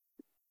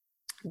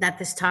that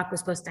this talk was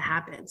supposed to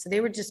happen. So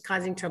they were just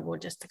causing trouble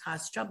just to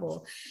cause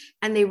trouble.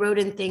 And they wrote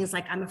in things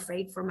like, I'm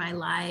afraid for my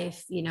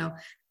life,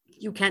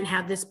 you can't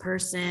have this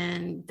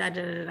person, da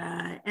da da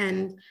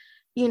da.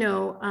 You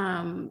know,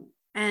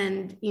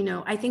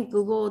 I think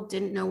Google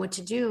didn't know what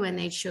to do, and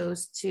they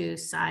chose to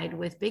side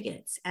with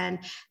bigots. And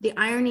the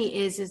irony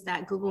is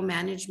that Google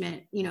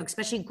management,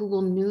 especially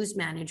Google News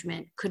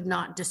management, could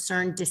not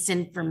discern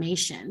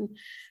disinformation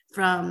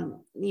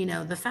from,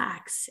 the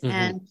facts.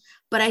 Mm-hmm.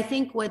 But I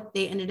think what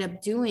they ended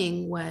up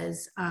doing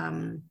was,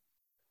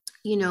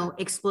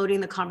 exploding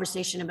the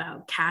conversation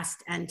about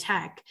caste and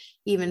tech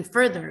even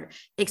further,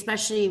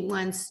 especially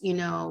once,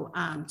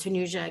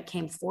 Tanuja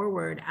came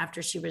forward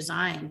after she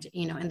resigned,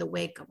 in the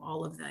wake of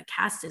all of the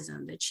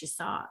casteism that she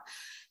saw.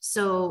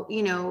 So,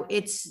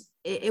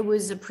 it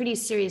was a pretty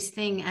serious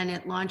thing, and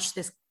it launched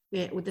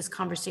with this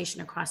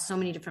conversation across so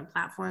many different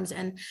platforms.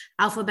 And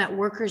Alphabet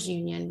Workers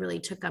Union really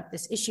took up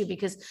this issue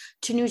because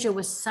Tanuja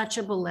was such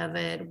a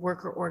beloved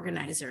worker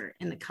organizer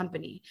in the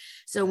company.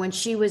 So when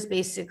she was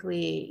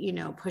basically,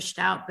 pushed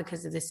out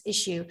because of this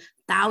issue,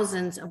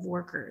 thousands of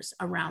workers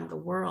around the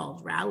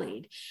world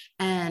rallied.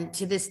 And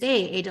to this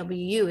day,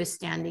 AWU is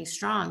standing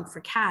strong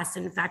for caste.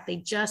 And in fact, they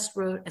just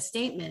wrote a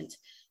statement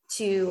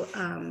to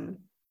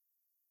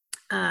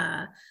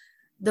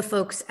the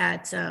folks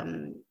at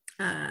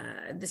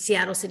the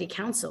Seattle City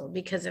Council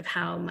because of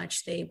how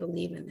much they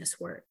believe in this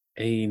work.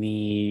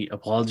 Any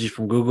apology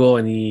from Google?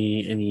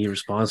 Any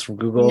response from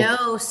Google?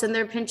 No,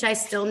 Sundar Pichai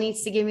still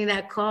needs to give me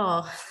that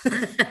call,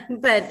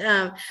 but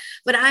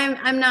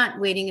I'm not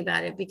waiting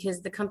about it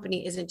because the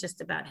company isn't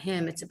just about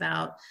him. It's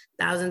about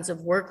thousands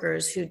of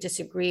workers who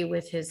disagree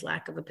with his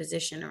lack of a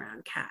position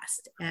around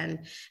caste, and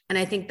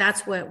I think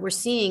that's what we're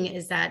seeing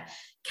is that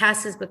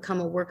caste has become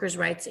a workers'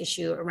 rights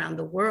issue around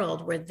the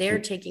world, where they're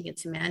taking it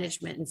to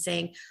management and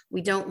saying,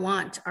 we don't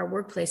want our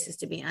workplaces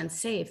to be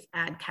unsafe.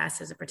 Add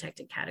caste as a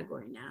protected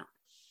category now.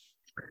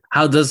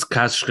 How does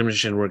caste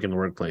discrimination work in the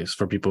workplace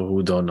for people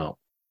who don't know?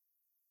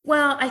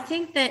 Well, I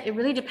think that it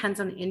really depends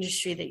on the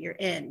industry that you're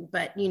in,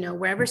 but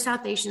wherever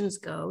South Asians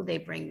go, they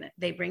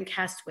bring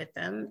caste with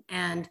them,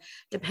 and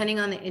depending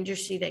on the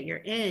industry that you're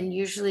in,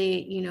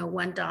 usually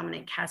one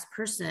dominant caste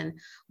person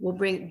will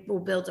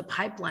build a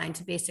pipeline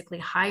to basically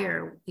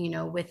hire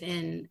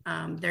within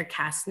their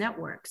caste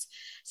networks.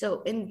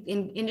 So in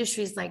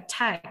industries like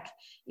tech,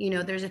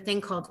 there's a thing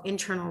called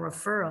internal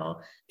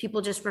referral. People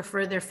just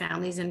refer their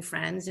families and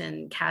friends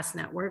and caste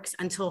networks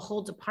until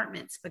whole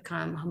departments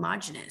become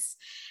homogenous.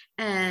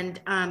 And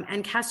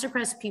caste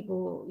oppressed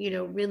people,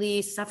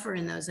 really suffer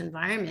in those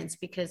environments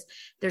because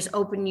there's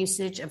open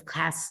usage of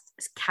caste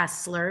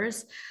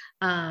slurs.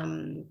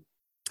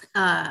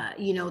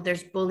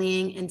 There's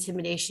bullying,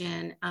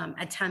 intimidation,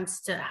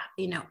 attempts to,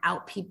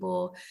 out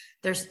people.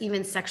 There's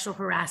even sexual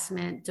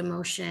harassment,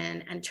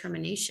 demotion, and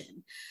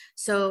termination.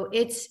 So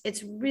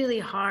it's really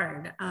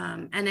hard.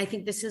 And I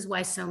think this is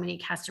why so many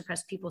caste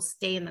oppressed people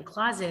stay in the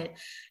closet,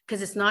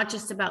 because it's not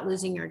just about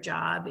losing your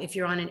job. If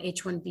you're on an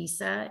H-1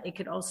 visa, it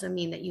could also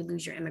mean that you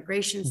lose your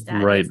immigration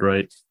status.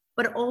 Right.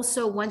 But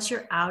also, once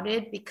you're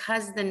outed,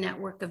 because the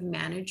network of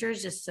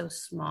managers is so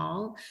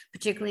small,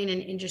 particularly in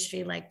an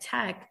industry like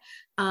tech,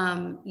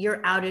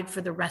 you're outed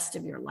for the rest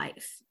of your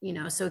life,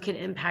 so it can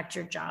impact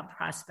your job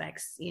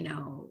prospects,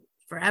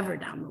 forever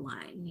down the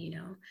line,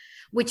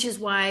 which is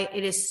why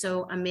it is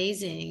so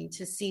amazing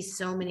to see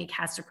so many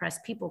caste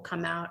oppressed people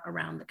come out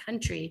around the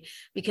country,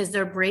 because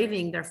they're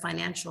braving their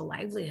financial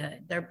livelihood.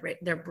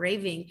 They're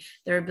braving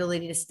their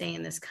ability to stay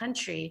in this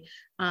country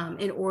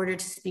in order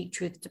to speak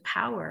truth to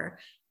power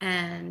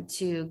and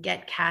to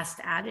get caste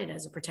added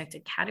as a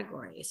protected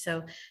category.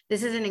 So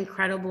this is an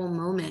incredible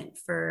moment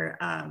for,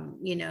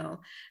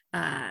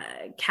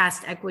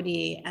 caste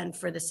equity and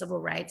for the civil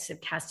rights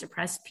of caste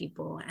oppressed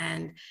people.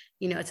 And,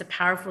 it's a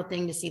powerful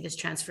thing to see this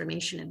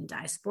transformation in the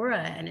diaspora,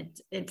 and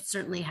it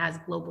certainly has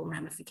global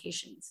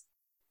ramifications.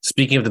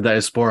 Speaking of the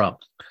diaspora,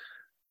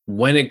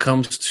 when it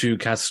comes to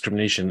caste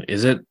discrimination,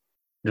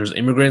 there's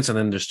immigrants and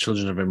then there's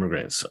children of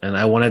immigrants. And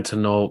I wanted to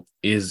know,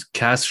 is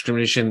caste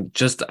discrimination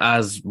just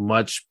as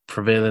much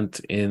prevalent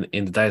in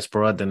the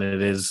diaspora than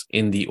it is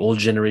in the old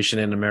generation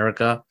in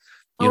America?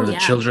 The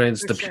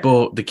children's, the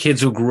people, the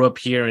kids who grew up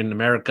here in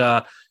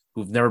America,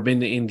 who've never been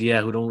to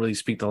India, who don't really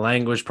speak the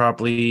language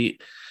properly.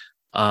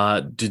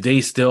 Do they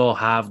still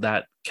have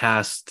that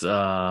caste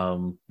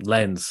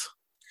lens?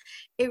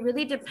 It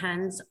really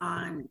depends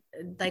on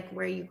like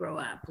where you grow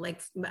up.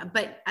 Like,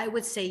 but I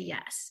would say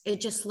yes. It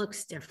just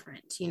looks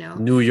different, you know.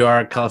 New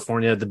York,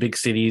 California, the big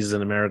cities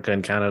in America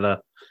and Canada.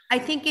 I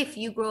think if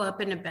you grow up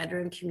in a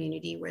bedroom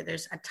community where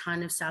there's a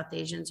ton of South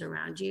Asians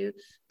around you,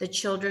 the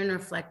children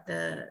reflect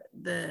the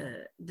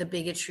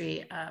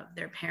bigotry of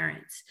their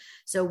parents.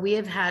 So we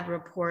have had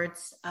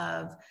reports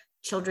of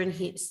children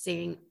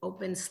saying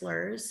open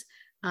slurs,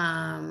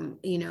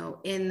 you know,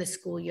 in the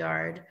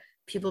schoolyard,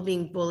 people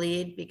being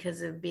bullied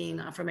because of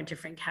being from a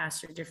different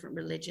caste or different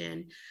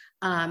religion,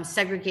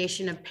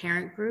 segregation of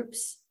parent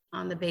groups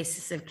on the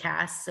basis of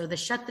caste. So the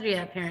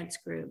Kshatriya parents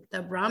group,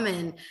 the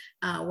Brahmin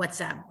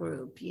WhatsApp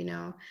group, you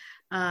know,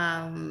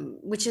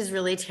 which is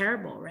really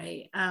terrible,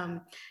 right?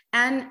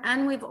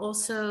 And we've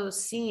also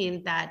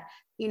seen that,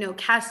 you know,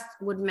 caste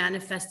would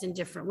manifest in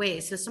different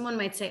ways. So someone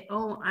might say,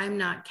 oh, I'm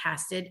not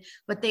casted,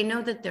 but they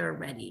know that they're a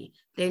Reddy.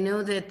 They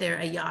know that they're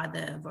a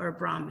Yadav or a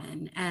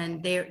Brahmin,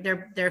 and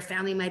their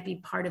family might be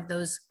part of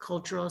those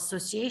cultural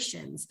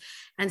associations.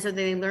 And so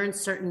they learn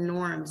certain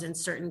norms and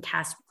certain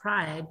caste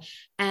pride,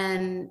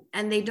 and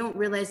they don't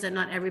realize that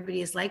not everybody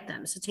is like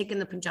them. So take in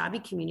the Punjabi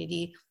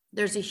community,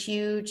 there's a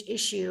huge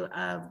issue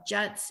of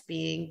Jats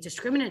being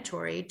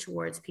discriminatory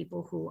towards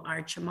people who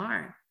are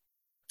Chamar.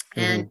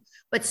 And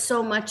but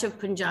so much of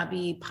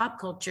Punjabi pop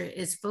culture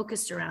is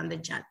focused around the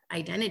Jat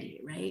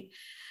identity, right?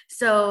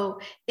 So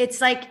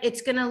it's like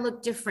it's going to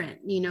look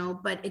different, you know,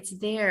 but it's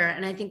there.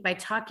 And I think by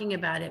talking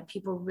about it,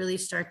 people really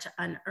start to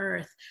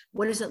unearth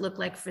what does it look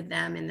like for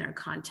them in their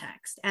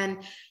context. And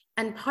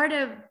part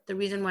of the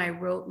reason why I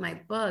wrote my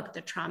book,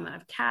 The Trauma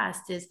of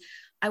Caste, is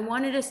I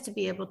wanted us to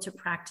be able to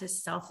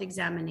practice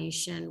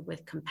self-examination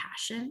with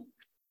compassion.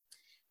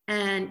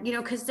 And, you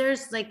know, because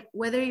there's like,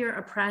 whether you're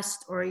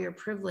oppressed or you're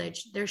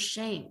privileged, there's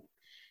shame,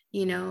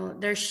 you know,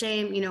 there's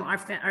shame, you know,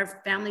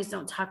 our families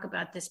don't talk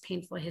about this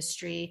painful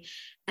history.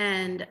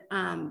 And,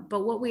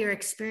 but what we are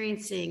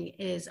experiencing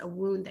is a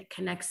wound that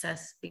connects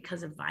us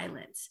because of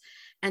violence.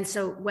 And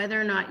so whether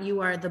or not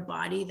you are the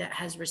body that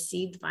has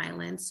received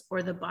violence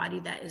or the body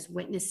that is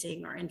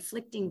witnessing or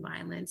inflicting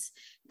violence,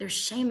 there's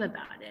shame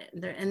about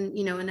it. And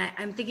you know, and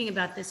I'm thinking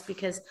about this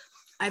because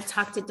I've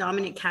talked to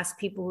dominant caste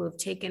people who have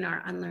taken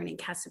our Unlearning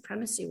Caste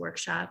Supremacy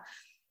workshop,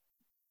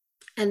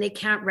 and they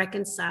can't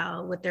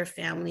reconcile with their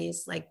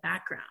family's like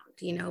background,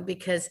 you know,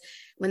 because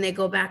when they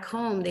go back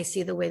home, they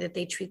see the way that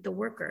they treat the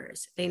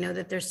workers. They know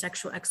that there's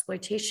sexual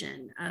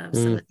exploitation of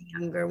some of the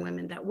younger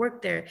women that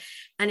work there.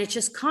 And it's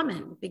just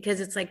common because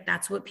it's like,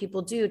 that's what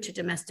people do to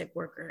domestic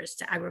workers,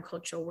 to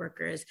agricultural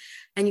workers.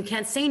 And you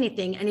can't say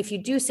anything. And if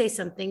you do say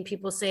something,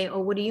 people say, oh,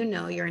 what do you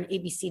know? You're an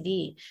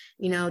ABCD,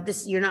 you know,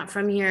 this, you're not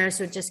from here.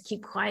 So just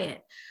keep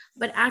quiet.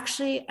 But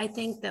actually, I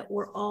think that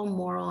we're all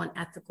moral and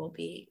ethical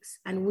beings,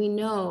 and we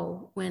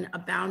know when a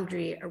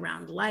boundary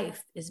around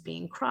life is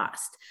being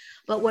crossed.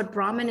 But what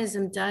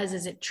Brahmanism does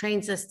is it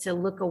trains us to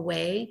look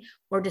away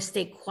or to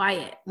stay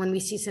quiet when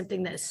we see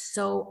something that is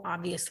so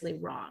obviously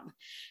wrong.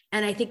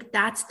 And I think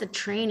that's the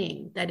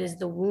training that is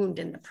the wound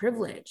and the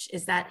privilege,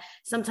 is that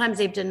sometimes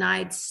they've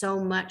denied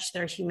so much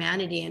their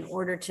humanity in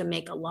order to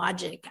make a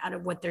logic out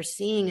of what they're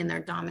seeing in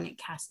their dominant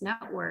caste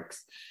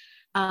networks,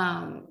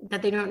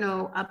 that they don't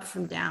know up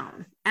from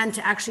down. And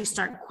to actually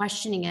start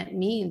questioning it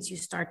means you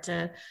start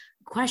to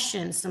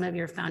question some of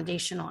your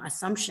foundational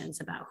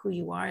assumptions about who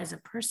you are as a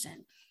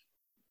person.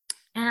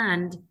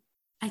 And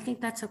I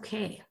think that's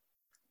okay.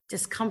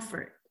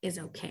 Discomfort is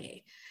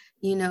okay,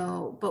 you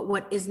know, but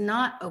what is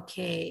not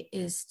okay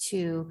is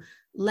to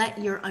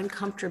let your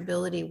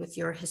uncomfortability with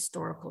your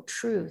historical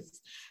truth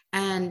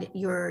and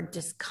your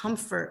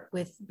discomfort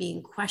with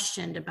being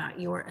questioned about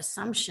your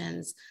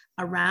assumptions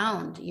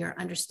around your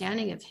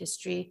understanding of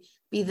history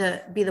be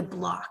the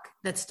block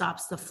that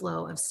stops the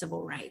flow of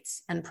civil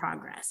rights and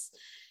progress.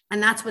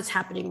 And that's what's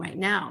happening right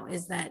now,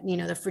 is that, you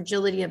know, the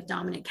fragility of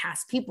dominant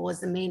caste people is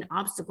the main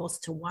obstacles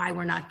to why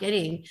we're not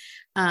getting,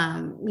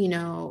 you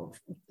know,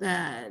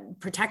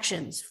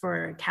 protections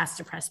for caste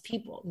oppressed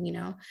people, you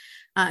know,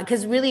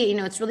 because really, you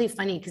know, it's really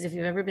funny because if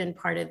you've ever been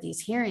part of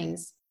these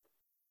hearings,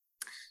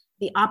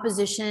 the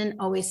opposition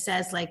always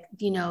says, like,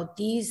 you know,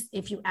 these,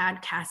 if you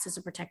add caste as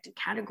a protected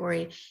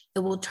category, it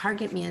will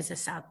target me as a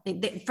South.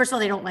 First of all,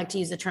 they don't like to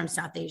use the term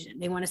South Asian.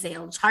 They want to say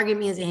it'll target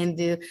me as a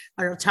Hindu,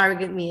 or it'll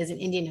target me as an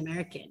Indian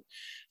American.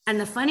 And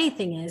the funny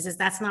thing is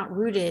that's not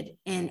rooted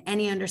in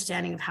any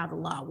understanding of how the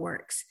law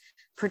works.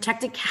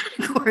 Protected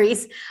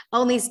categories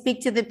only speak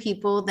to the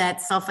people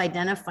that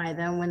self-identify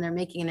them when they're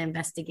making an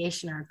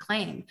investigation or a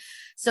claim.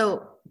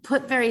 So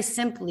put very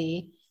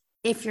simply,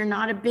 if you're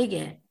not a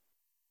bigot,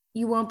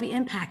 you won't be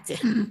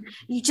impacted.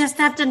 You just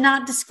have to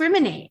not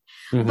discriminate.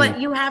 But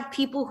you have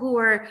people who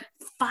are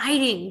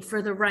fighting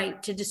for the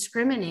right to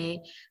discriminate,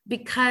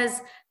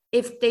 because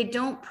if they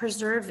don't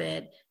preserve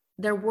it,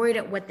 they're worried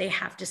at what they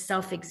have to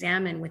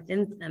self-examine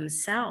within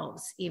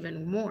themselves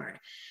even more.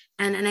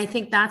 And I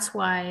think that's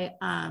why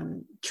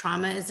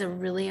trauma is a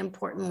really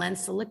important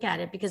lens to look at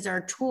it, because there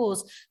are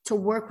tools to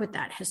work with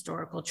that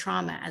historical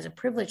trauma as a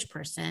privileged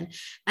person.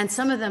 And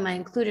some of them I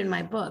include in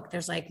my book.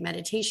 There's like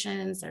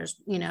meditations, there's,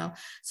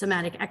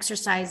 somatic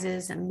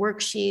exercises and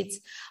worksheets.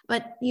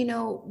 But,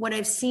 what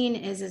I've seen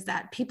is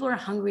that people are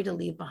hungry to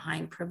leave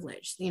behind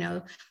privilege,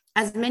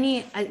 as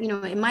many,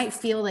 it might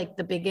feel like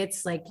the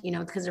bigots,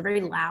 because they're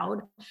very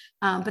loud,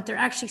 but they're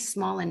actually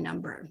small in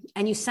number.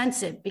 And you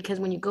sense it because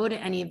when you go to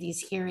any of these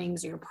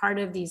hearings or you're part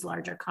of these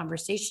larger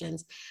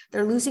conversations,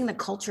 they're losing the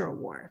cultural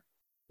war.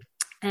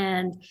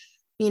 And,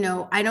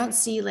 I don't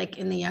see like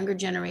in the younger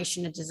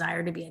generation, a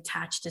desire to be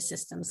attached to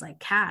systems like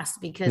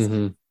caste, because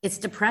it's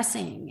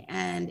depressing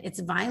and it's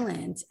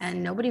violent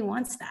and nobody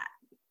wants that.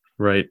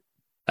 Right.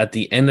 At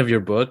the end of your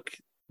book,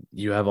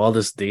 you have all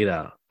this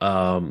data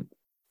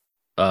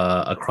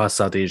across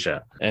South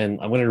Asia. And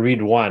I'm going to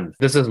read one.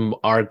 This is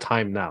our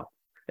time now.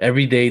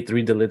 Every day,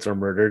 3 Dalits are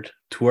murdered,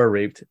 2 are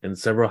raped, and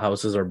several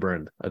houses are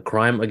burned. A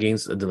crime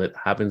against a Dalit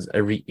happens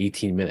every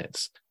 18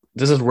 minutes.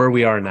 This is where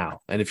we are now.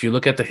 And if you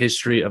look at the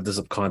history of the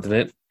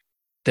subcontinent,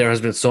 there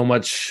has been so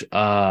much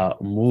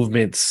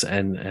movements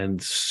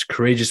and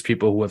courageous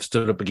people who have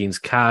stood up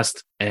against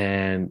caste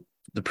and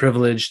the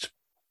privileged.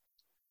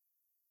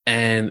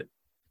 And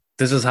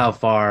this is how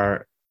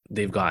far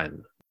they've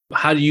gotten.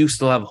 How do you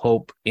still have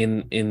hope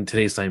in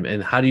today's time?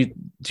 And how do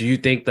you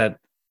think that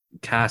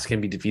caste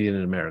can be defeated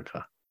in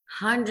America?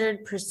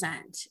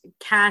 100%.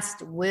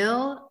 Caste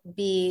will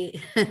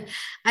be,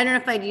 I don't know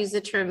if I'd use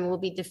the term will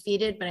be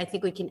defeated, but I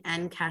think we can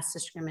end caste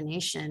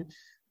discrimination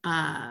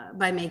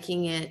by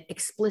making it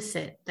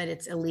explicit that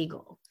it's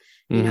illegal.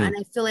 And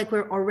I feel like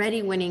we're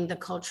already winning the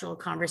cultural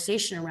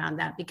conversation around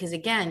that, because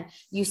again,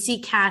 you see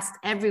caste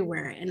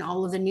everywhere in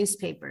all of the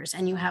newspapers,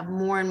 and you have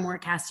more and more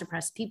caste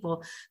oppressed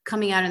people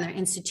coming out in their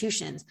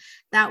institutions.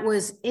 That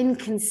was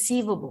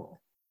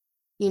inconceivable,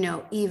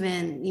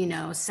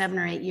 even, 7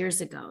 or 8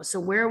 years ago. So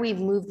where we've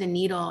moved the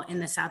needle in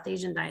the South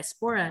Asian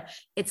diaspora,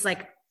 it's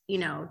like,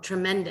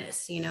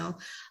 tremendous,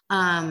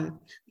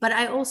 but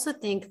I also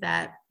think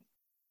that,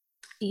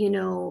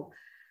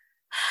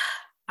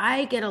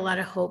 I get a lot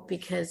of hope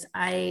because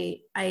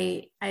I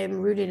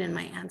am rooted in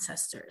my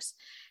ancestors,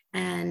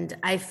 and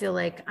I feel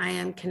like I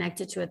am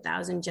connected to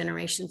 1,000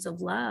 generations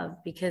of love,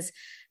 because,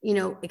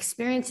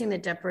 experiencing the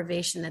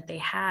deprivation that they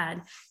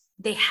had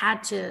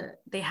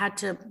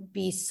to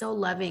be so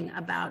loving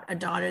about a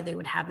daughter they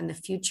would have in the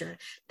future.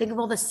 Think of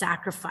all the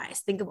sacrifice,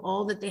 think of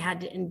all that they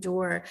had to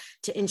endure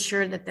to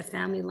ensure that the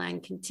family line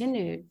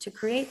continued to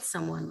create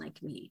someone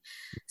like me.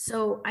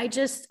 So I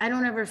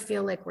don't ever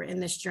feel like we're in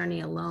this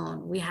journey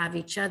alone. We have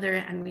each other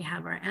and we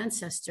have our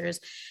ancestors.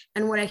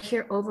 And what I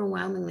hear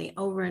overwhelmingly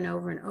over and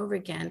over and over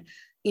again,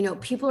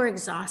 people are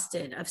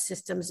exhausted of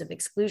systems of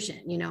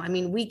exclusion.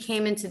 We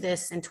came into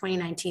this in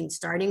 2019,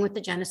 starting with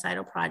the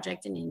genocidal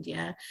project in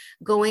India,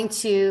 going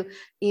to,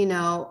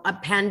 a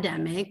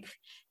pandemic,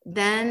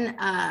 then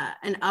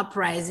an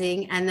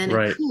uprising, and then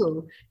a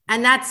coup.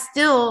 And I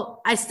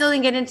still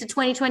didn't get into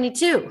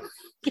 2022.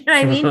 You know what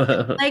I mean?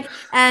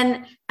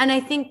 And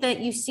I think that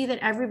you see that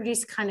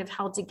everybody's kind of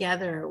held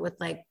together with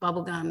like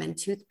bubblegum and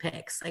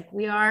toothpicks. Like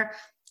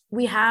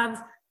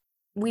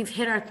we've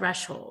hit our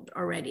threshold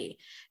already.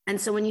 And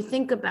so when you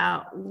think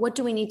about what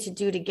do we need to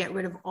do to get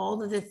rid of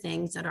all of the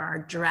things that are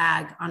a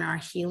drag on our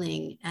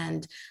healing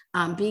and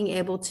being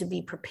able to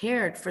be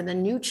prepared for the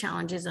new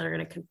challenges that are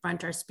going to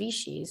confront our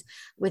species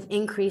with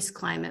increased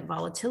climate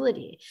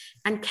volatility.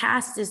 And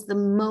caste is the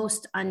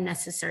most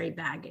unnecessary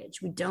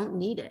baggage. We don't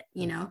need it.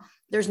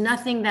 There's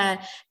nothing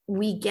that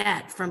we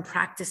get from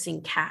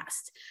practicing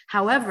caste.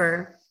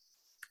 However,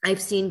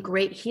 I've seen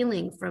great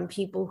healing from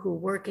people who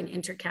work in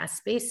intercaste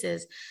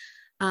spaces.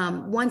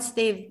 Once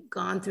they've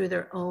gone through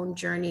their own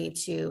journey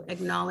to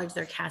acknowledge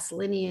their caste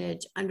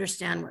lineage,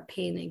 understand what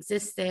pain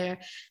exists there,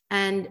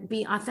 and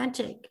be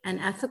authentic and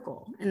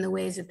ethical in the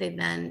ways that they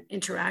then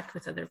interact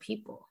with other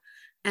people.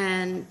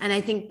 And I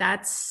think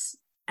that's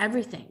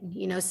everything,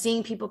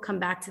 seeing people come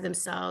back to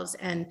themselves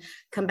and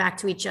come back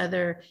to each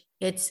other.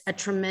 It's a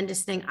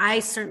tremendous thing.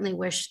 I certainly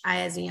wish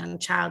I, as a young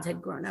child,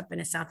 had grown up in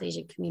a South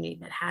Asian community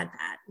that had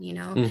that,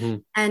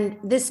 And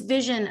this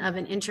vision of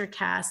an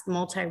intercaste,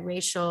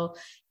 multiracial,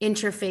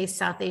 interfaith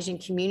South Asian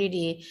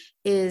community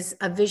is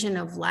a vision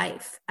of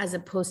life, as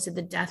opposed to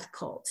the death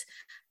cult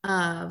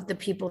of the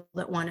people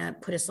that want to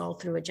put us all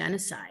through a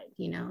genocide,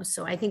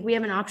 So I think we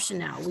have an option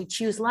now. We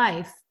choose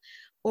life,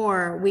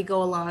 or we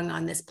go along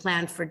on this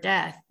plan for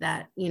death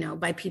that,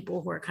 by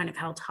people who are kind of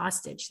held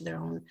hostage to their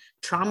own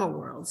trauma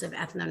worlds of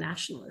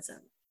ethno-nationalism.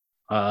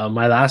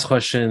 My last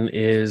question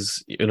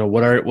is,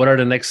 what are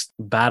the next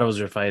battles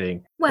you're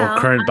fighting? Well, or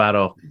current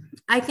battle?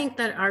 I think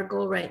that our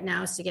goal right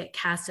now is to get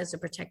caste as a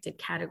protected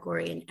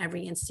category in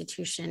every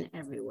institution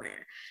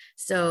everywhere.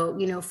 So,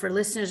 for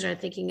listeners who are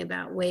thinking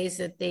about ways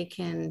that they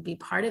can be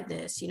part of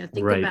this, think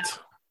about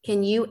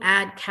Can you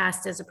add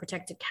caste as a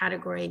protected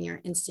category in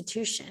your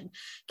institution?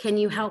 Can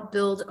you help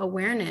build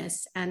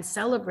awareness and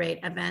celebrate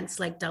events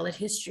like Dalit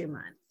History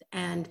Month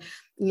and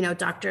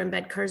Dr.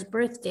 Ambedkar's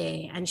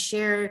birthday, and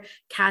share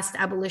caste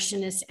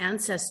abolitionist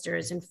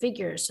ancestors and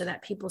figures so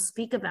that people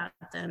speak about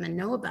them and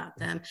know about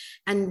them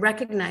and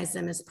recognize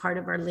them as part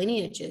of our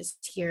lineages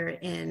here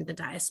in the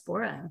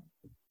diaspora?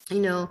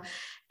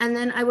 And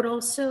then I would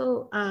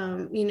also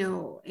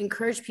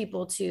encourage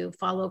people to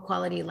follow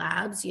Quality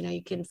Labs.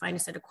 You can find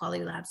us at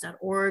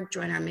equalitylabs.org,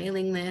 join our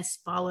mailing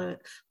list, follow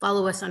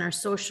us on our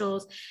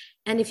socials.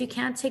 And if you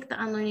can't, take the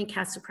Unlearning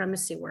Caste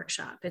Supremacy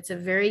workshop. It's a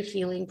very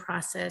healing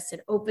process.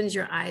 It opens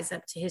your eyes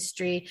up to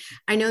history.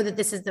 I know that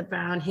this is the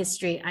Brown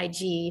History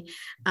IG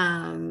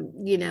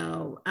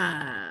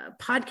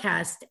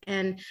podcast,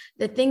 and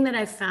the thing that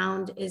I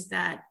found is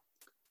that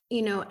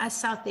as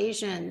South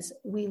Asians,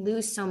 we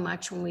lose so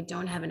much when we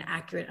don't have an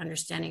accurate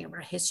understanding of our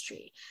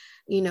history,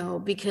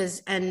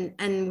 because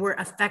and we're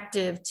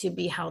effective to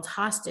be held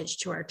hostage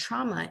to our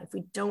trauma if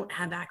we don't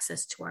have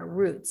access to our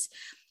roots.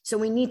 So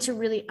we need to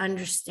really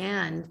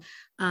understand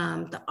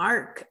the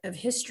arc of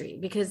history,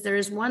 because there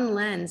is one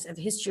lens of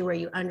history where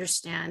you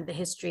understand the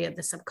history of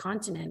the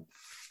subcontinent,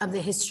 of the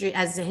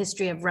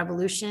history of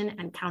revolution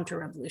and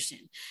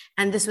counter-revolution.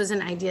 And this was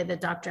an idea that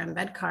Dr.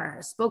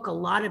 Ambedkar spoke a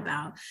lot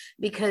about,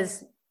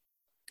 because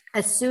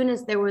as soon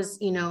as there was,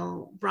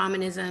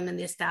 Brahmanism and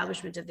the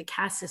establishment of the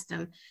caste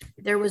system,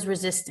 there was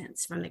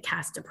resistance from the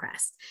caste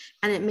oppressed.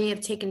 And it may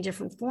have taken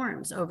different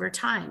forms over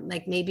time.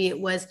 Like maybe it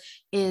was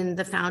in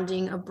the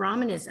founding of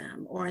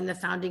Brahmanism or in the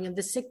founding of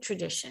the Sikh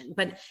tradition,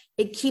 but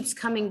it keeps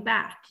coming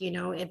back,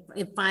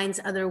 it finds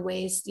other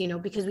ways,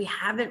 because we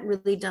haven't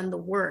really done the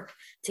work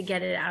to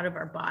get it out of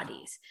our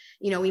bodies.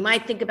 We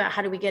might think about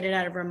how do we get it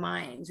out of our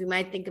minds? We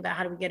might think about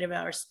how do we get it out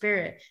of our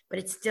spirit, but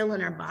it's still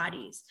in our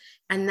bodies.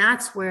 And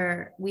that's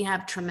where we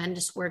have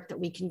tremendous work that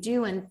we can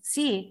do, and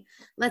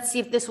let's see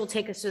if this will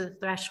take us to the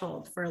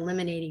threshold for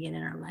eliminating it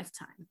in our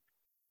lifetime.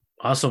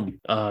 Awesome.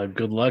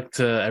 Good luck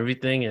to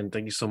everything, and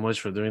thank you so much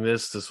for doing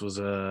this. This was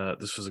a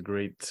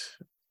great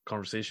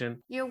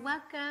conversation. You're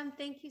welcome.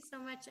 Thank you so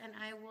much, and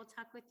I will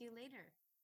talk with you later.